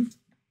do...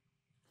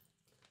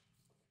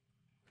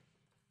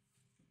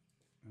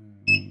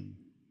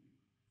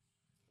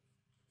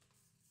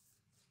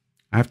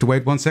 I have to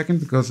wait 1 second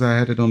because I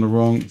had it on the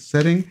wrong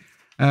setting.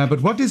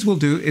 But what this will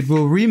do, it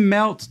will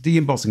remelt the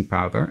embossing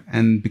powder.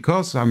 And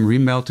because I'm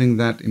remelting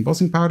that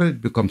embossing powder, it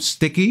becomes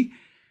sticky.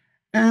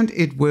 And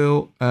it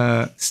will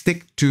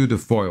stick to the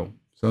foil.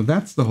 So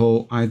that's the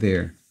whole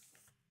idea.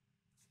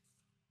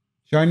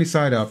 Shiny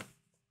side up.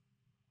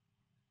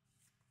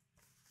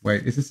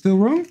 Wait, is it still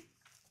wrong?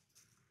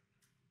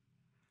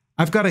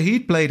 I've got a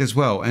heat plate as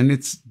well, and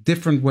it's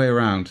different way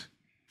around.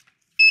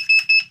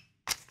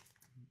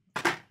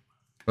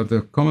 But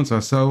the comments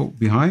are so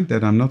behind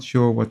that I'm not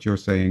sure what you're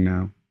saying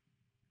now.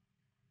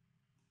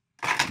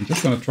 I'm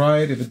just going to try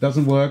it. If it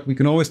doesn't work, we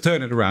can always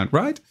turn it around,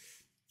 right?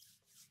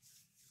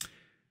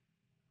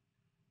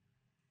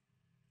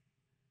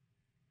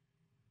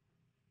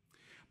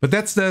 But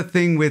that's the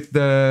thing with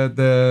I've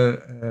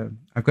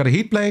got a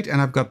heat plate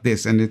and I've got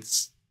this, and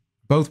it's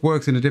both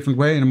works in a different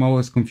way, and I'm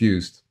always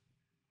confused.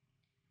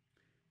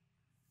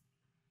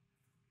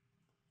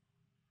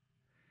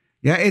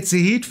 Yeah, it's a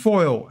heat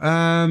foil.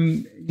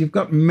 You've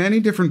got many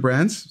different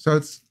brands. So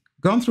it's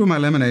gone through my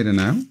laminator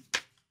now.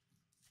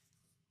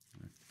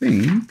 I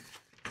think.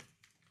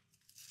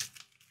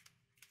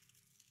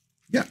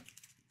 Yeah.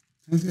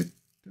 Has it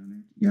done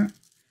it? Yeah.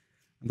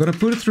 I'm going to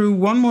put it through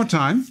one more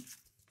time.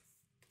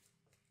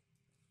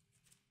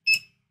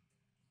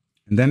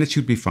 And then it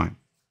should be fine.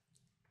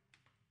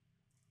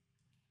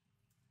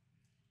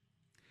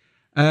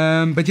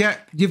 But yeah,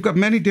 you've got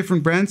many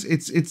different brands.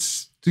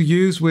 It's to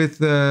use with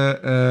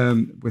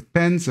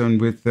pens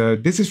and with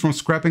this is from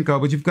Scrap & Co.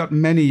 But you've got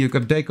many. You've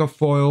got Deco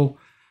Foil.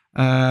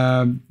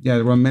 Yeah,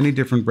 there are many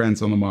different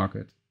brands on the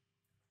market.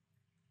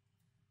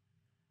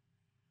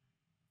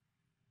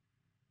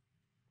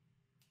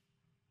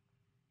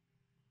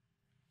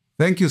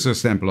 Thank you, Sir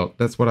Stampelot.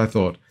 That's what I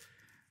thought.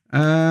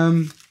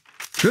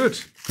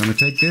 Good. Gonna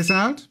take this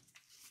out.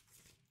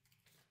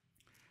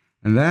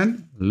 And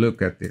then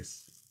look at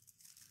this.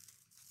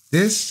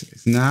 This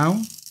is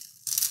now...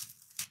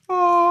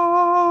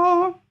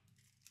 Oh,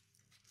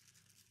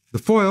 the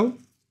foil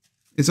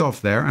is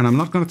off there, and I'm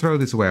not going to throw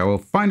this away. I will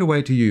find a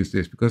way to use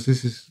this because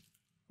this is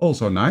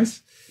also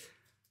nice.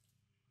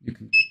 You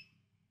can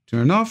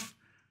turn off,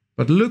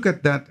 but look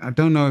at that. I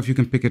don't know if you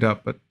can pick it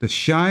up, but the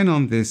shine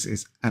on this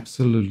is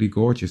absolutely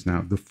gorgeous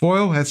now. The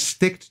foil has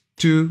sticked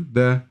to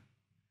the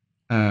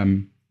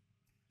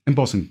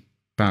embossing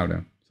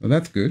powder, so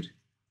that's good.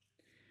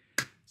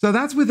 So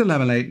that's with the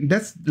laminate.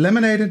 That's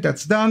laminated,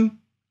 that's done.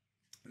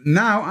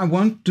 Now I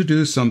want to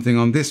do something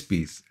on this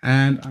piece,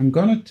 and I'm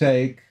going to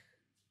take,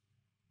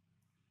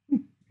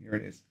 here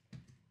it is.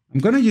 I'm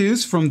going to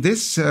use from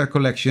this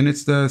collection,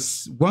 it's the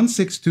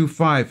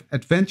 1625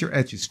 Adventure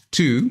Edges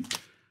 2.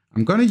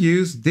 I'm going to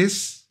use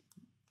this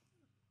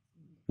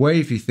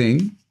wavy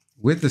thing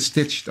with the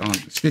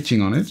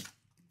stitching on it,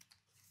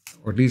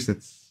 or at least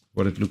that's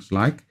what it looks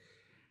like.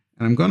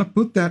 And I'm going to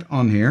put that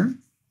on here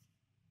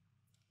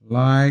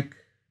like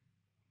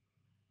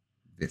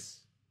this.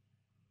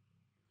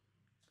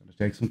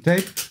 Take some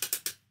tape,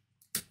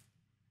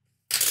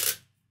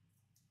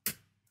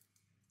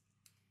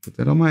 put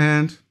that on my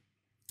hand,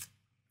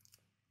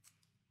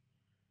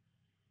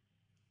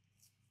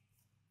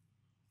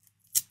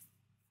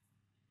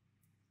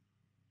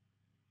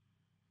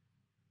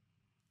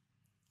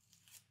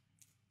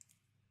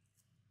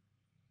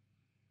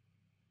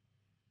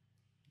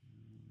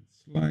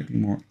 slightly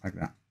more like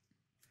that,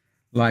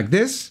 like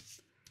this,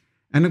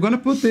 and I'm going to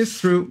put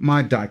this through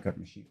my die cut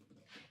machine.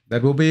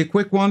 That will be a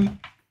quick one,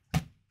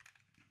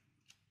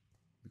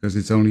 because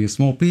it's only a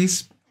small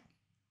piece.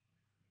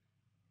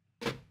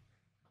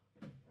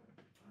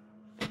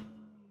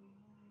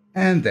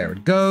 And there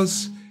it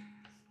goes.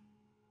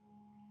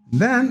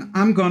 Then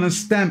I'm gonna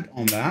stamp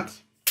on that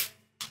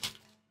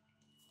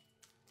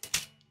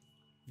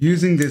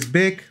using this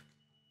big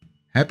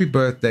happy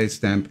birthday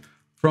stamp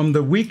from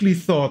the Weekly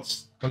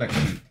Thoughts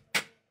collection.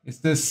 It's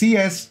the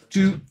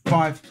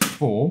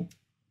CS254.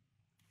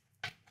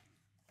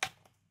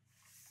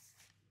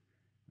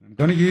 I'm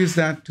gonna use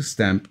that to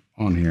stamp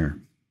on here.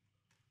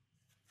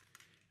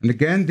 And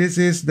again, this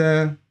is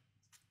the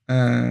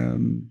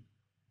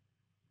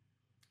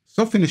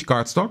soft finish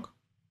cardstock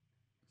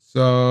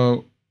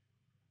So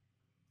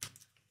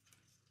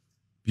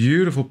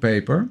beautiful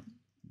paper,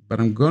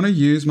 but I'm gonna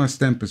use my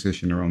stamp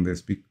positioner on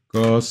this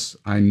because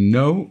I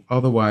know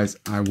otherwise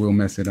I will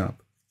mess it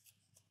up.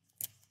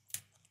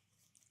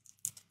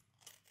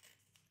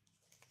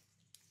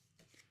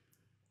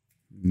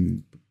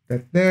 Put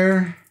that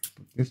there,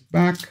 put this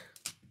back.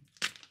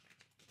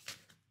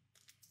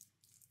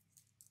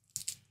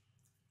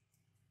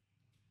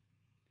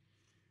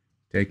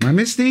 Take my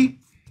MISTI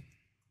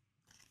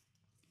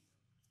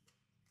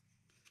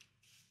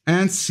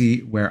and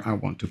see where I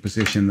want to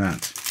position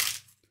that.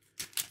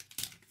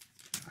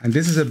 And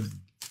this is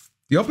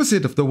the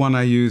opposite of the one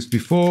I used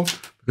before,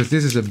 because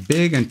this is a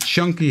big and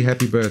chunky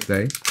happy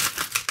birthday.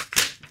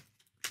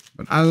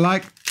 But I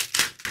like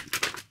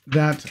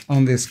that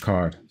on this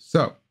card.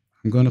 So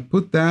I'm going to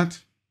put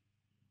it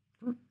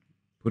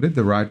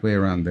the right way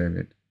around,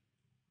 David.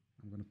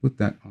 I'm going to put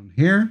that on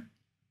here.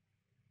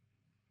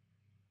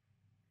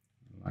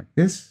 Like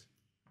this.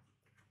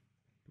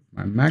 Put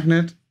my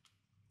magnet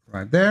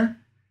right there.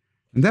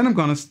 And then I'm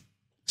going to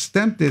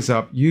stamp this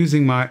up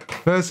using my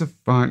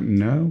VersaFine.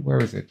 No,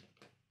 where is it?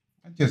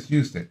 I just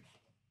used it.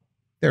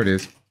 There it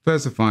is.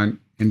 VersaFine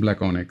in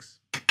black onyx.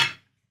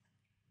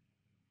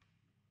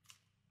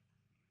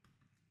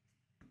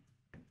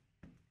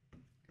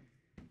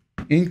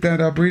 Ink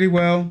that up really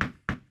well.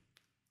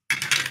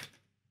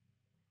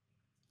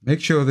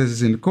 Make sure this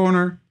is in the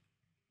corner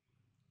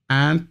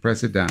and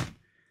press it down.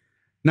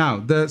 Now,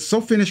 the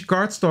soft finish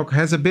cardstock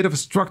has a bit of a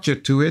structure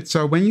to it.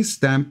 So when you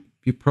stamp,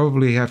 you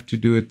probably have to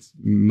do it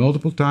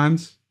multiple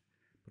times,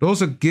 but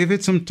also give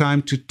it some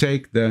time to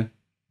take the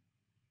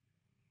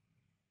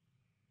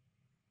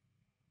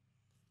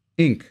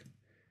ink.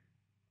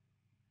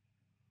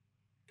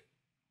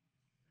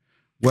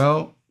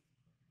 Well,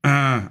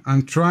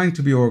 I'm trying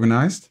to be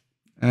organized,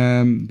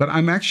 but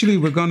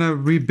we're gonna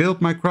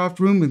rebuild my craft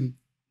room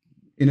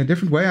in a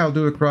different way. I'll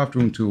do a craft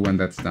room tour when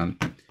that's done.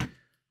 So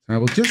I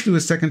will just do a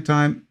second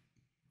time,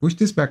 push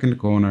this back in the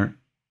corner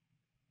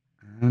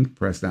and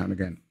press down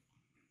again.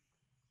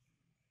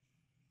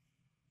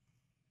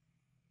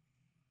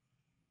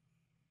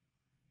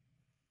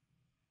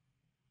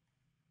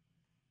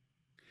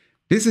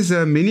 This is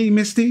a mini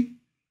MISTI.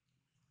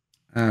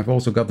 I've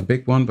also got the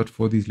big one, but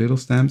for these little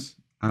stamps,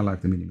 I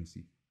like the mini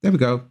MISTI. There we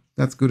go.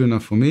 That's good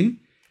enough for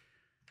me.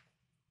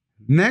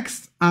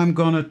 Next, I'm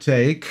gonna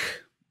take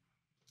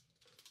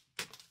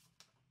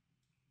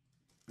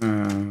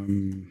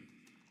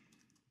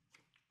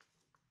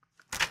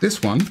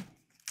this one.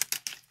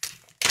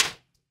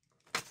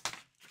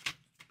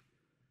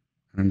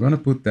 I'm gonna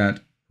put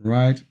that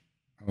right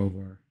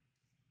over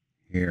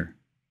here.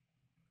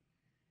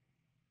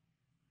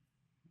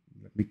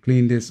 Let me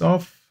clean this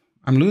off.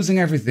 I'm losing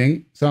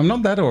everything, so I'm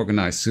not that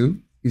organized, Sue.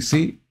 You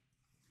see?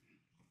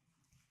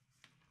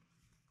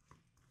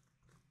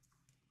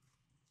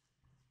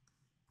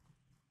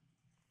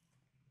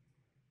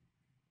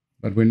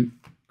 But when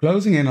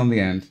closing in on the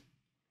end,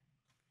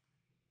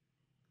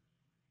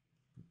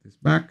 put this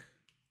back,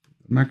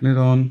 put the magnet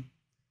on.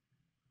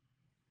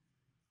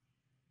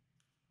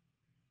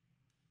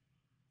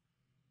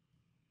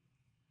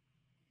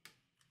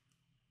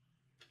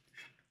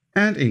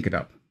 And ink it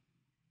up.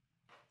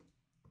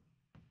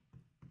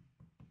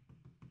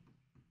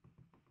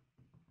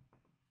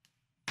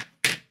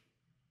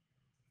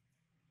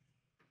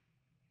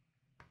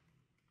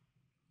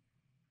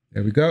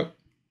 There we go.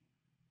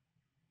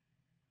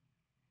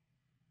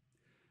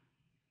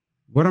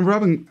 What I'm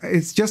rubbing,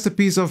 it's just a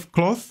piece of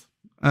cloth.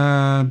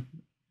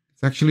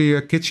 It's actually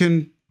a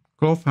kitchen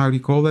cloth. How do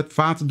you call that?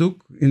 Vaatdoek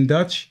in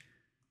Dutch.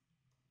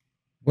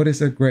 What is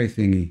that gray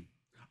thingy?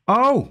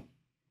 Oh,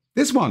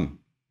 this one.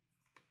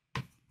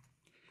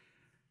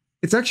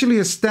 It's actually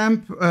a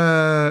stamp,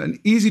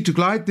 easy to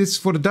glide. This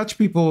for the Dutch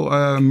people.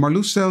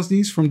 Marloes sells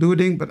these from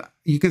Doeding, but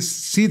you can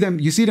see them.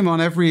 You see them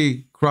on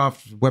every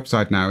craft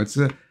website now. It's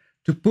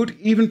to put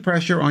even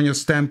pressure on your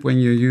stamp when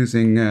you're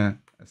using a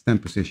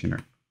stamp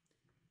positioner.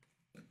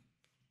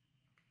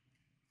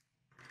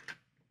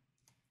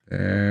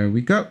 There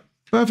we go.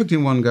 Perfect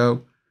in one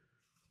go.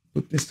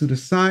 Put this to the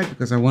side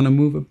because I want to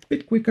move a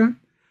bit quicker.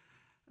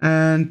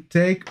 And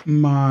take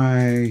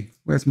my,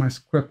 where's my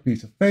scrap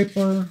piece of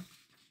paper?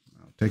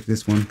 I'll take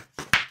this one.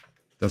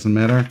 Doesn't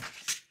matter.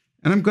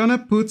 And I'm gonna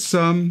put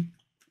some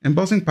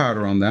embossing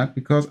powder on that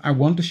because I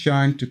want the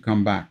shine to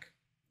come back.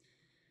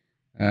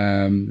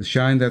 The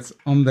shine that's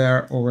on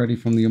there already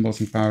from the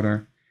embossing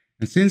powder.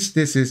 And since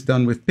this is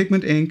done with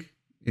pigment ink,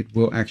 it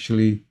will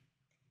actually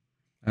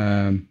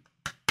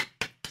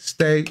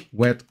stay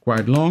wet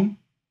quite long.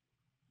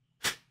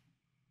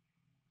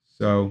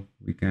 So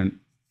we can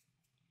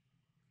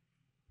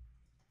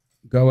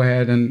go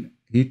ahead and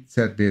heat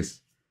set this.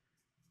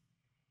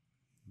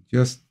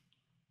 Just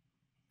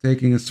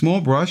taking a small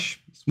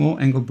brush, small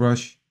angle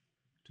brush,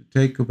 to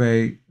take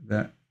away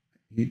the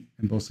heat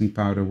embossing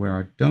powder where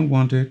I don't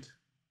want it.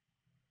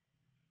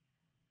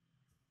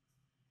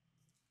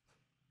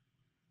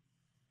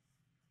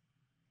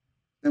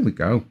 There we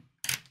go.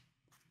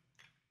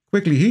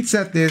 Quickly heat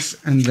set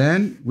this and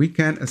then we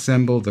can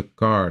assemble the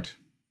card.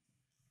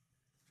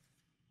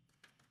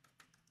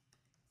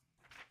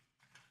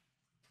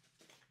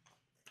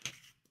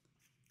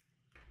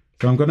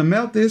 So I'm going to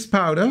melt this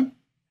powder.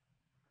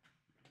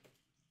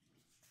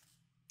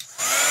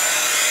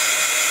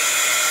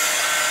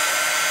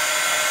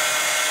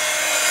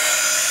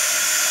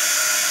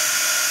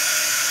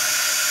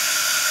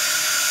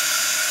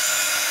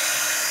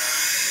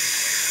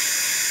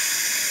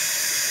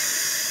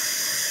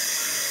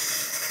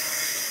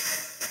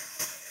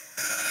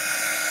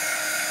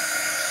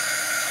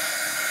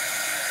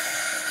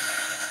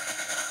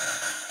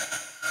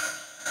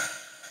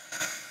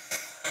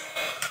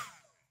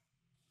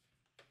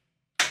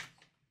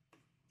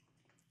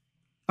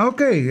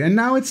 Okay, and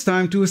now it's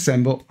time to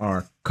assemble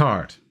our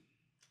card.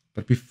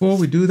 But before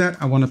we do that,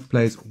 I want to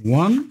place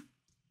one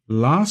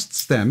last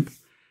stamp,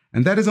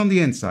 and that is on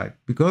the inside,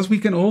 because we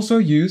can also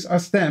use our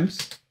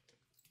stamps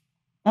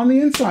on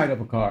the inside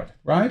of a card,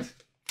 right?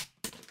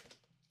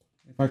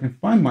 If I can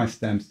find my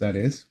stamps, that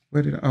is.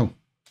 Where did I? Oh,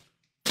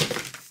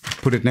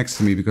 put it next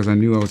to me because I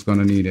knew I was going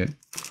to need it.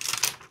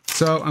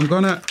 So I'm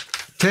going to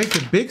take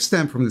the big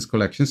stamp from this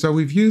collection. So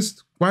we've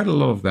used quite a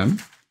lot of them.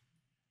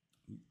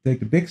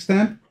 Take the big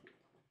stamp.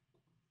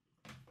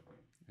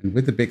 And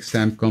with the big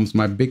stamp comes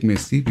my big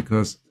MISTI,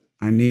 because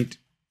I need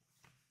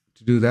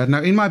to do that.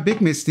 Now in my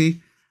big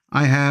MISTI,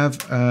 I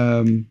have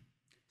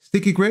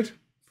sticky grit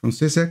from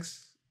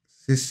Sizzix.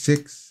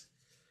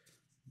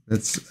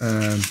 That's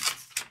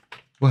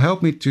will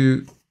help me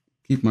to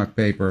keep my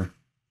paper,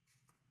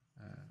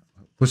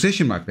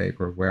 position my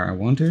paper where I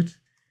want it.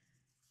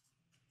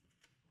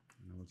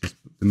 I'll just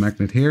put the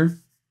magnet here.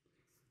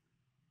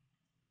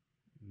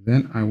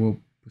 Then I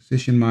will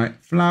position my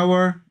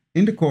flower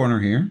in the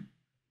corner here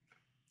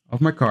of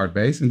my card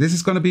base, and this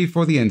is going to be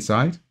for the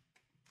inside.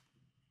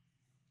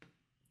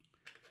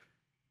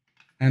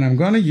 And I'm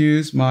going to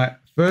use my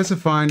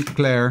VersaFine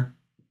Clair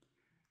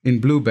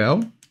in Blue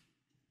Belle.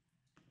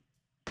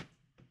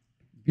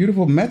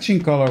 Beautiful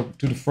matching color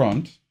to the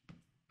front.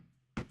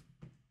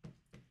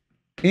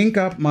 Ink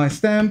up my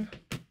stamp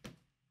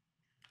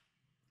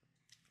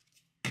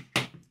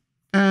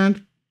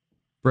and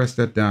press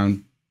that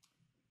down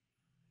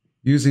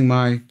using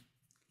my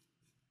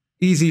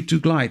easy to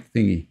glide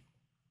thingy.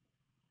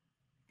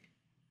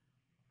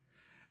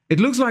 It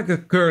looks like a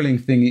curling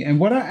thingy, and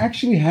what I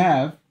actually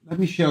have, let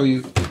me show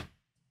you.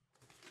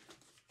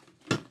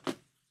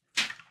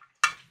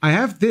 I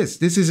have this.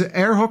 This is an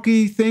air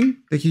hockey thing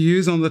that you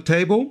use on the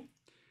table.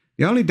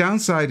 The only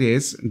downside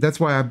is,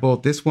 that's why I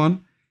bought this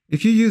one.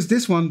 If you use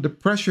this one, the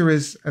pressure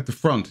is at the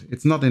front.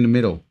 It's not in the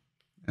middle,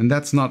 and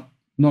that's not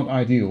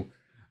ideal.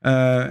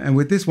 And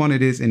with this one,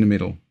 it is in the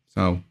middle.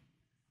 So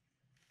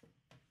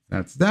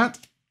that's that.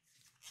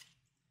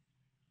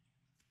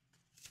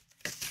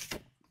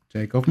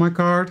 Take off my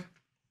card,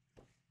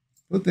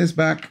 put this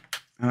back,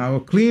 and I will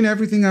clean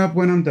everything up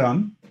when I'm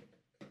done,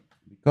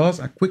 because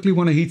I quickly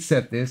want to heat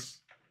set this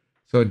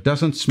so it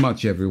doesn't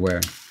smudge everywhere.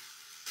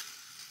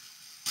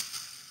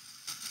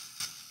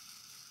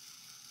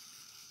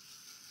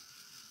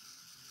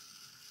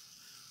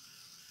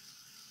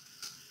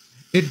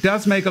 It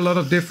does make a lot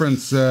of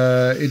difference.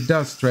 It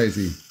does,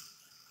 Tracy.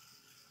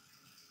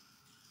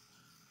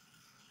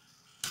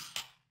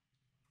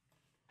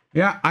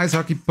 Yeah, ice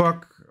hockey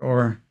puck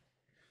or...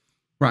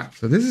 Right,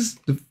 so this is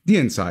the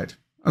inside.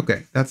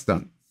 Okay, that's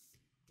done.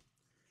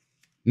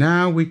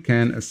 Now we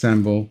can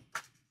assemble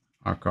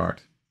our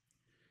card.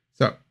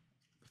 So,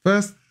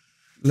 first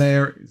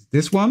layer is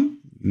this one.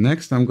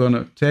 Next, I'm going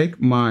to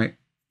take my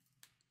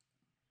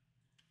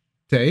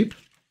tape.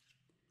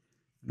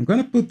 I'm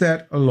going to put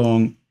that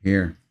along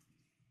here.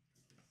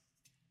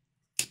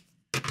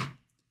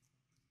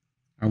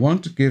 I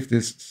want to give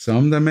this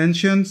some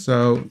dimension,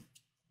 so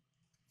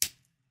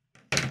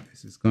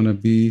this is going to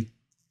be...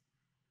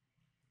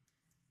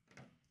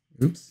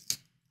 Oops.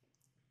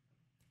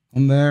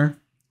 On there.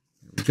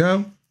 There we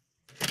go.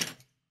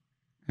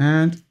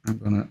 And I'm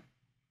going to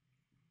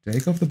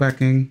take off the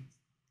backing.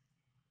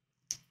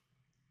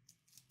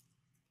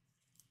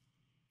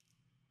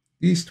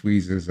 These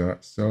tweezers are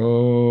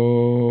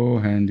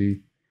so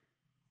handy.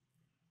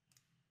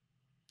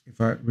 If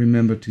I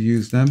remember to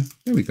use them.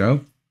 There we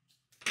go.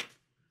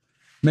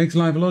 Makes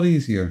life a lot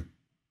easier.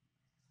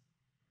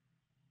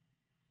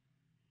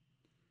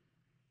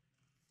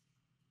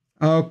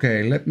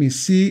 Okay, let me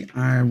see.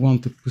 I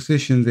want to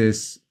position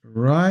this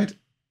right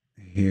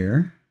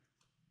here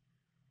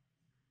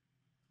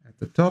at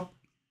the top.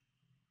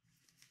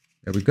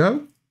 There we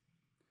go.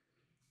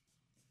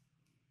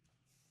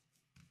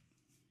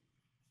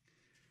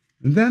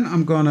 And then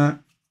I'm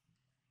gonna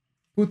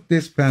put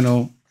this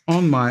panel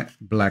on my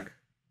black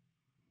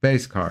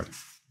base card.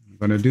 I'm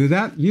gonna do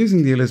that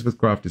using the Elizabeth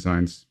Craft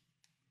Designs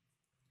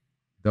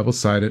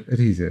double-sided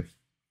adhesive.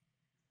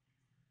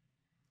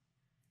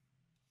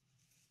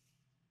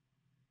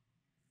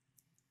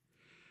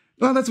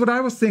 Well, that's what I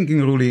was thinking,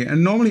 Roelie.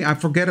 And normally I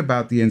forget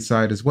about the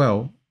inside as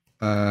well.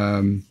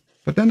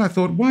 But then I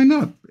thought, why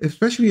not?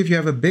 Especially if you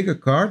have a bigger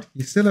card,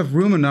 you still have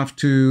room enough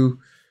to,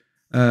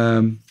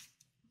 write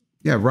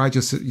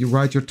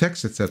your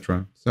text,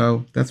 etc.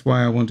 So that's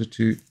why I wanted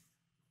to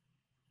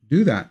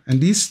do that. And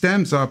these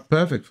stamps are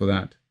perfect for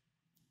that.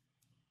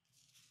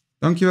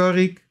 Dankjewel,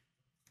 Riek.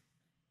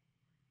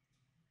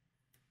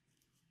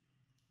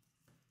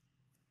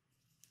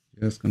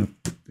 Just gonna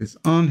put this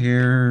on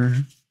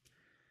here.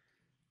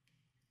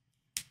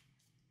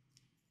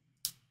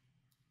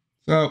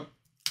 So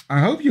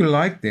I hope you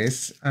like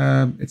this.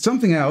 It's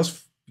something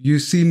else. You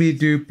see me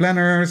do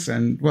planners,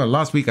 and well,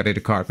 last week I did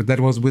a card, but that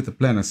was with the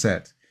planner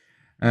set.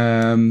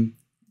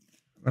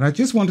 But I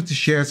just wanted to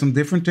share some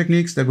different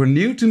techniques that were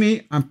new to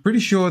me. I'm pretty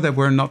sure that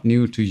were not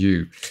new to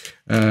you,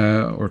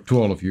 or to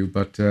all of you.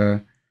 But yeah,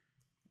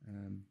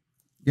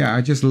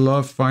 I just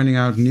love finding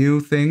out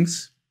new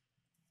things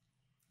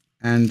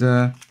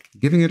and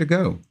giving it a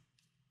go.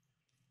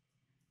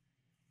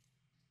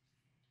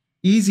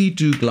 Easy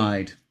to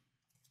glide.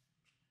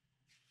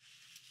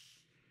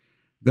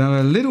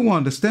 The little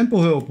one, the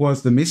Stempel Hulp,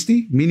 was the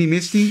MISTI, Mini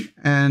MISTI,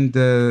 and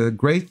the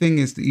gray thing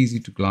is the Easy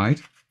to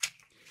Glide.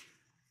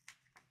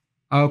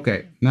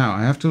 Okay, now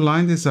I have to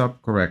line this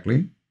up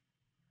correctly,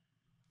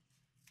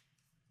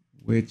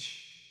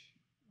 which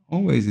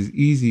always is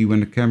easy when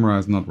the camera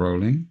is not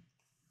rolling.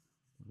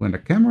 When the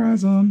camera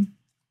is on,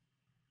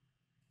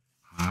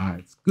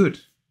 it's good.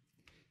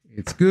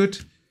 It's good.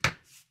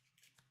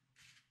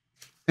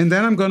 And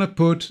then I'm gonna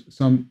put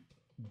some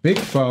big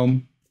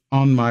foam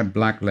on my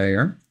black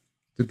layer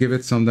to give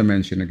it some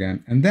dimension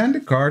again. And then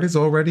the card is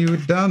already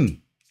done.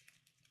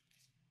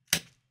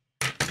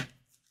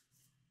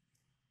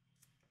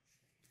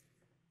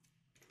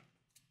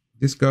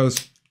 This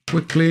goes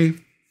quickly.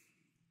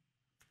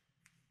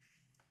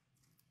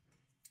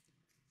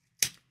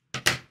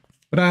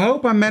 But I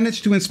hope I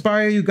managed to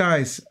inspire you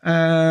guys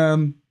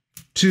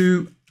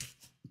to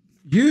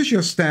use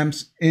your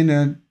stamps in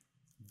a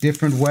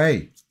different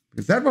way.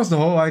 Because that was the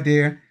whole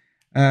idea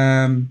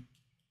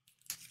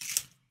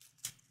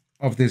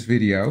of this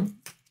video.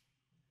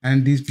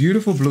 And these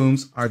beautiful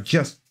blooms are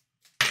just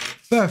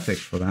perfect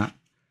for that.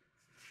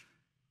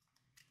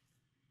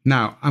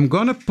 Now, I'm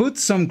gonna put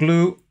some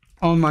glue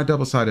on my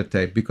double-sided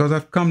tape because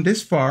I've come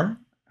this far.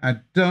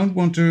 I don't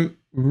want to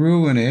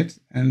ruin it.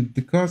 And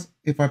because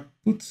if I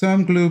put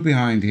some glue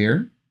behind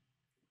here,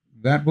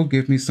 that will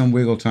give me some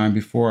wiggle time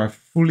before I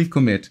fully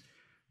commit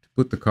to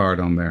put the card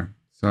on there.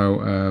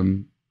 So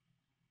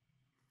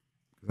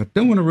I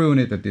don't want to ruin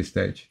it at this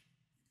stage.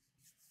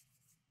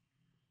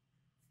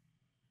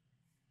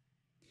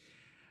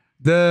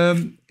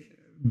 The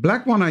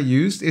black one I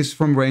used is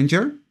from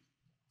Ranger.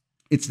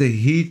 It's the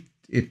Heat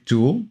It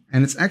tool,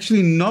 and it's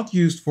actually not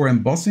used for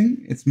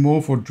embossing. It's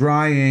more for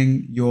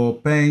drying your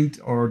paint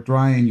or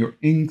drying your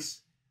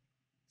inks.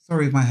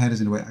 Sorry if my head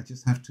is in the way. I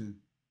just have to.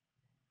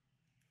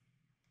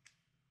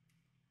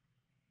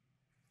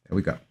 There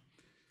we go.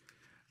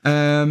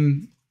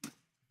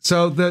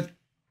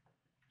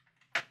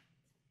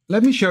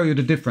 Let me show you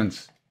the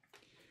difference.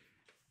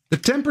 The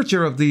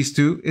temperature of these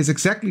two is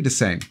exactly the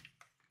same.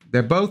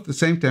 They're both the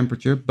same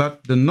temperature,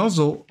 but the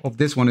nozzle of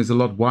this one is a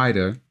lot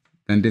wider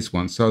than this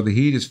one. So the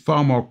heat is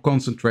far more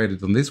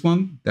concentrated on this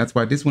one. That's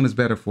why this one is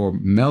better for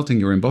melting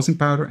your embossing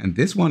powder, and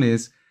this one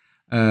is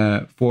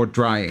for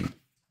drying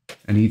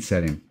and heat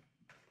setting.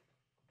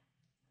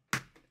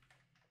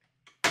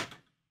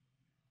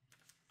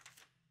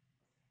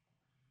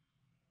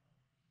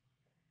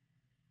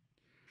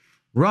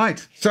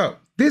 Right, so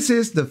this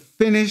is the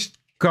finished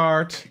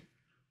card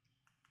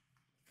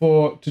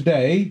for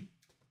today,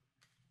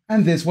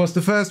 and this was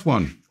the first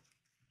one.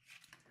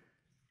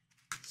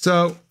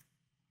 So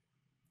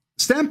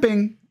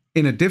stamping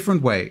in a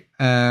different way,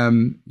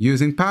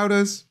 using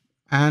powders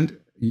and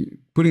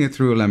putting it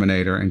through a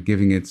laminator and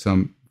giving it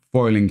some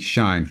foiling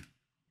shine.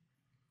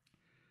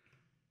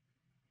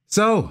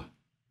 So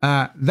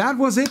that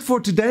was it for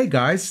today,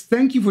 guys.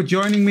 Thank you for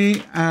joining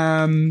me.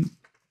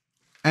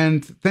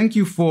 And thank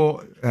you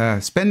for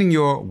spending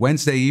your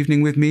Wednesday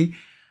evening with me.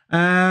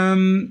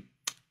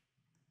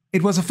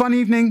 It was a fun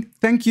evening.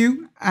 Thank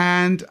you.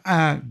 And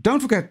don't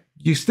forget,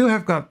 you still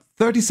have got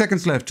 30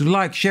 seconds left to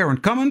like, share,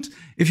 and comment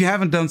if you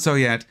haven't done so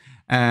yet.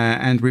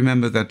 And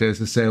remember that there's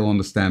a sale on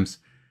the stamps.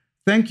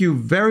 Thank you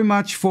very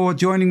much for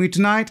joining me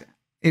tonight.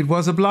 It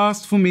was a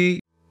blast for me.